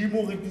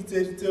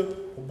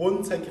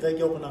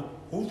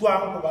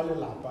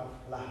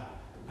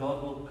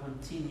 God will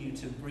continue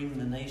to bring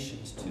the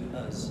nations to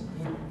us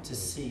to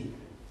see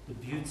the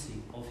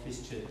beauty of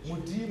His church.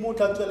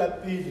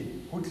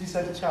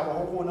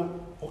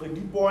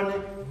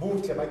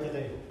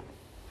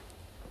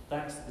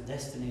 That's the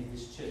destiny of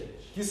this church.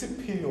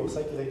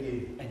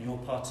 And you're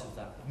part of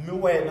that.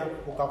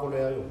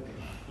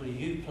 Will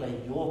you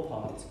play your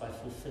part by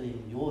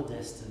fulfilling your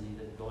destiny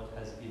that God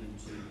has given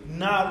to you?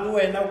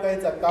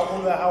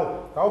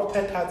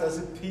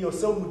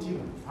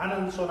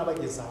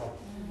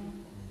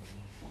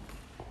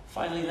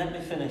 Finally, let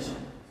me finish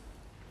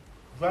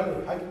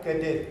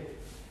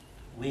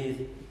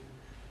with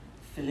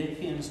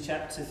Philippians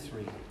chapter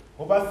 3.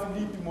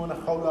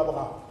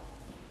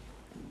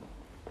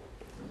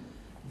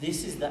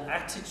 This is the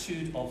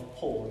attitude of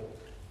Paul.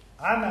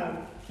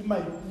 Ana ke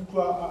maikutlo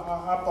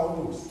a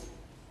Paulus.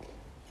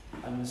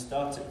 I'm going to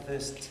start at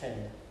verse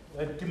 10.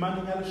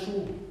 Temaneng ya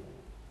 10.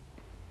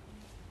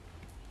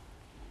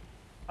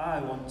 I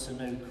want to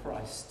know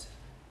Christ.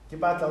 Ke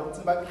batla ho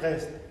tseba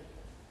Kreste.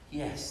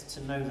 Yes,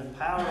 to know the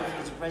power of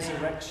his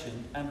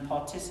resurrection and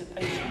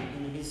participation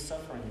in his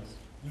sufferings.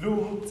 Le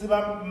ho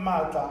tseba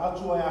matla a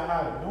tsoa ya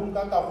hae, le ho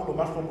nka karolo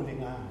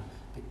mahlomoleng a hae.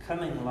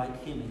 Becoming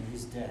like him in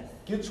his death.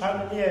 Ke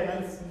tshwane le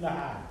yena lefung la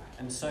hae.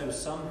 And so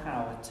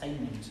somehow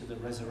attaining to the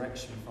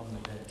resurrection from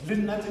the dead. Le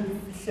nna tse di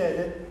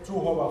fihlele tso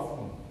ho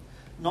bafung.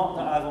 Not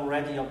that I've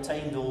already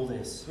obtained all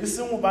this, E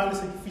seng hobane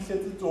se ke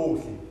fihletse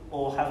tsohle,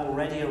 or have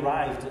already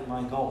arrived at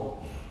my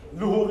goal,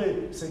 le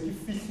hore se ke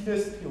fihlile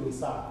sepheong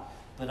sa.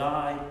 but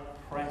I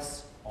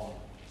press on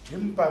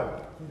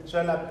Empa ke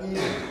tswela pele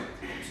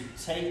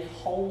to take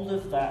hold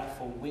of that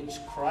for which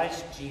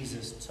Christ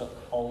Jesus took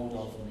hold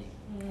of me.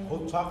 ho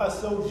tshwara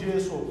seo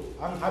Jesu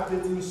a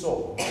nghatetseng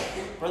sona.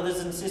 Brothers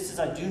and sisters,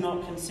 I do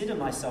not consider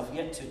myself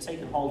yet to have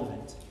taken hold of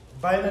it.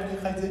 Baena di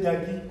kgaitsedi ha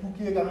ke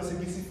ikutlwe ekare se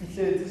ke se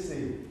fihletse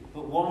seo.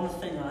 But one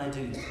thing I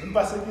do,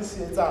 Empa se ke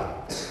se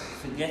etsang,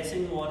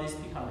 forgetting what is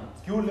behind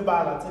ke ho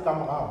lebala tse ka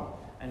morao.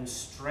 and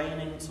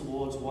straining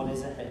towards what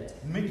is ahead,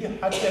 Mme ke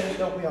hatelle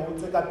ho ya ho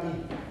tse ka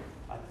pele.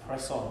 I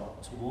press on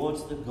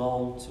towards the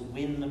goal to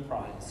win the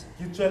prize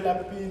Ke tswela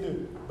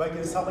pele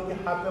bakeng sa hore ke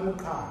hape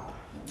moqhaka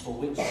for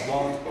which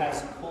God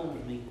has called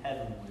me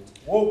heavenward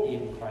o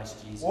in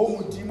Christ Jesus. o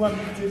modimo a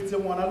mpitseditse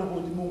ngwana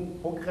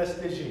lehodimong ho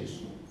Kreste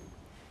Jesu.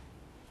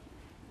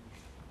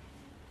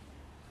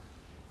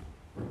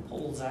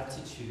 Paul's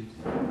attitude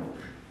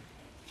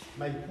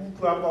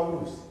Maikutlo a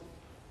Paulus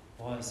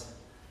was,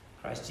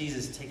 Christ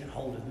Jesus has taken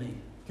hold of me.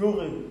 ke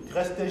hore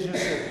Kreste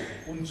Jesu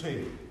o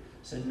ntshwere.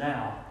 So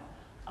now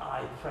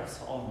I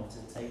press on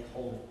to take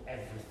hold of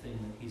everything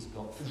that he's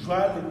got for me.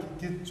 Jwale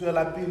ke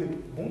tswela pele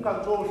ho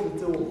nka tsohle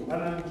tseo a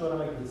nang le tsona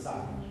bakeng sa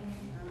ka.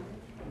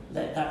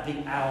 Let that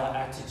be our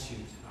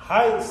attitude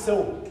Ha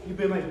seo e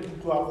be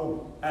maikutlo a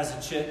rona as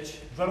a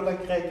church, jwalo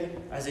ka kereke,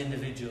 as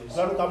individuals.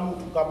 jwalo ka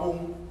motho ka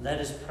bong, Let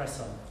us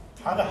press on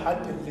ha re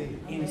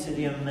hatelle into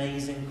the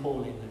amazing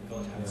calling that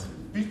God has.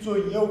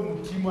 pitsong eo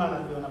modimo a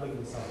nang le yona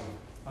bakeng sa rona.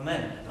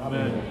 Amen.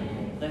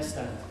 Amen. Let's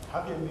stand.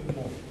 Ha ke eme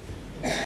moo.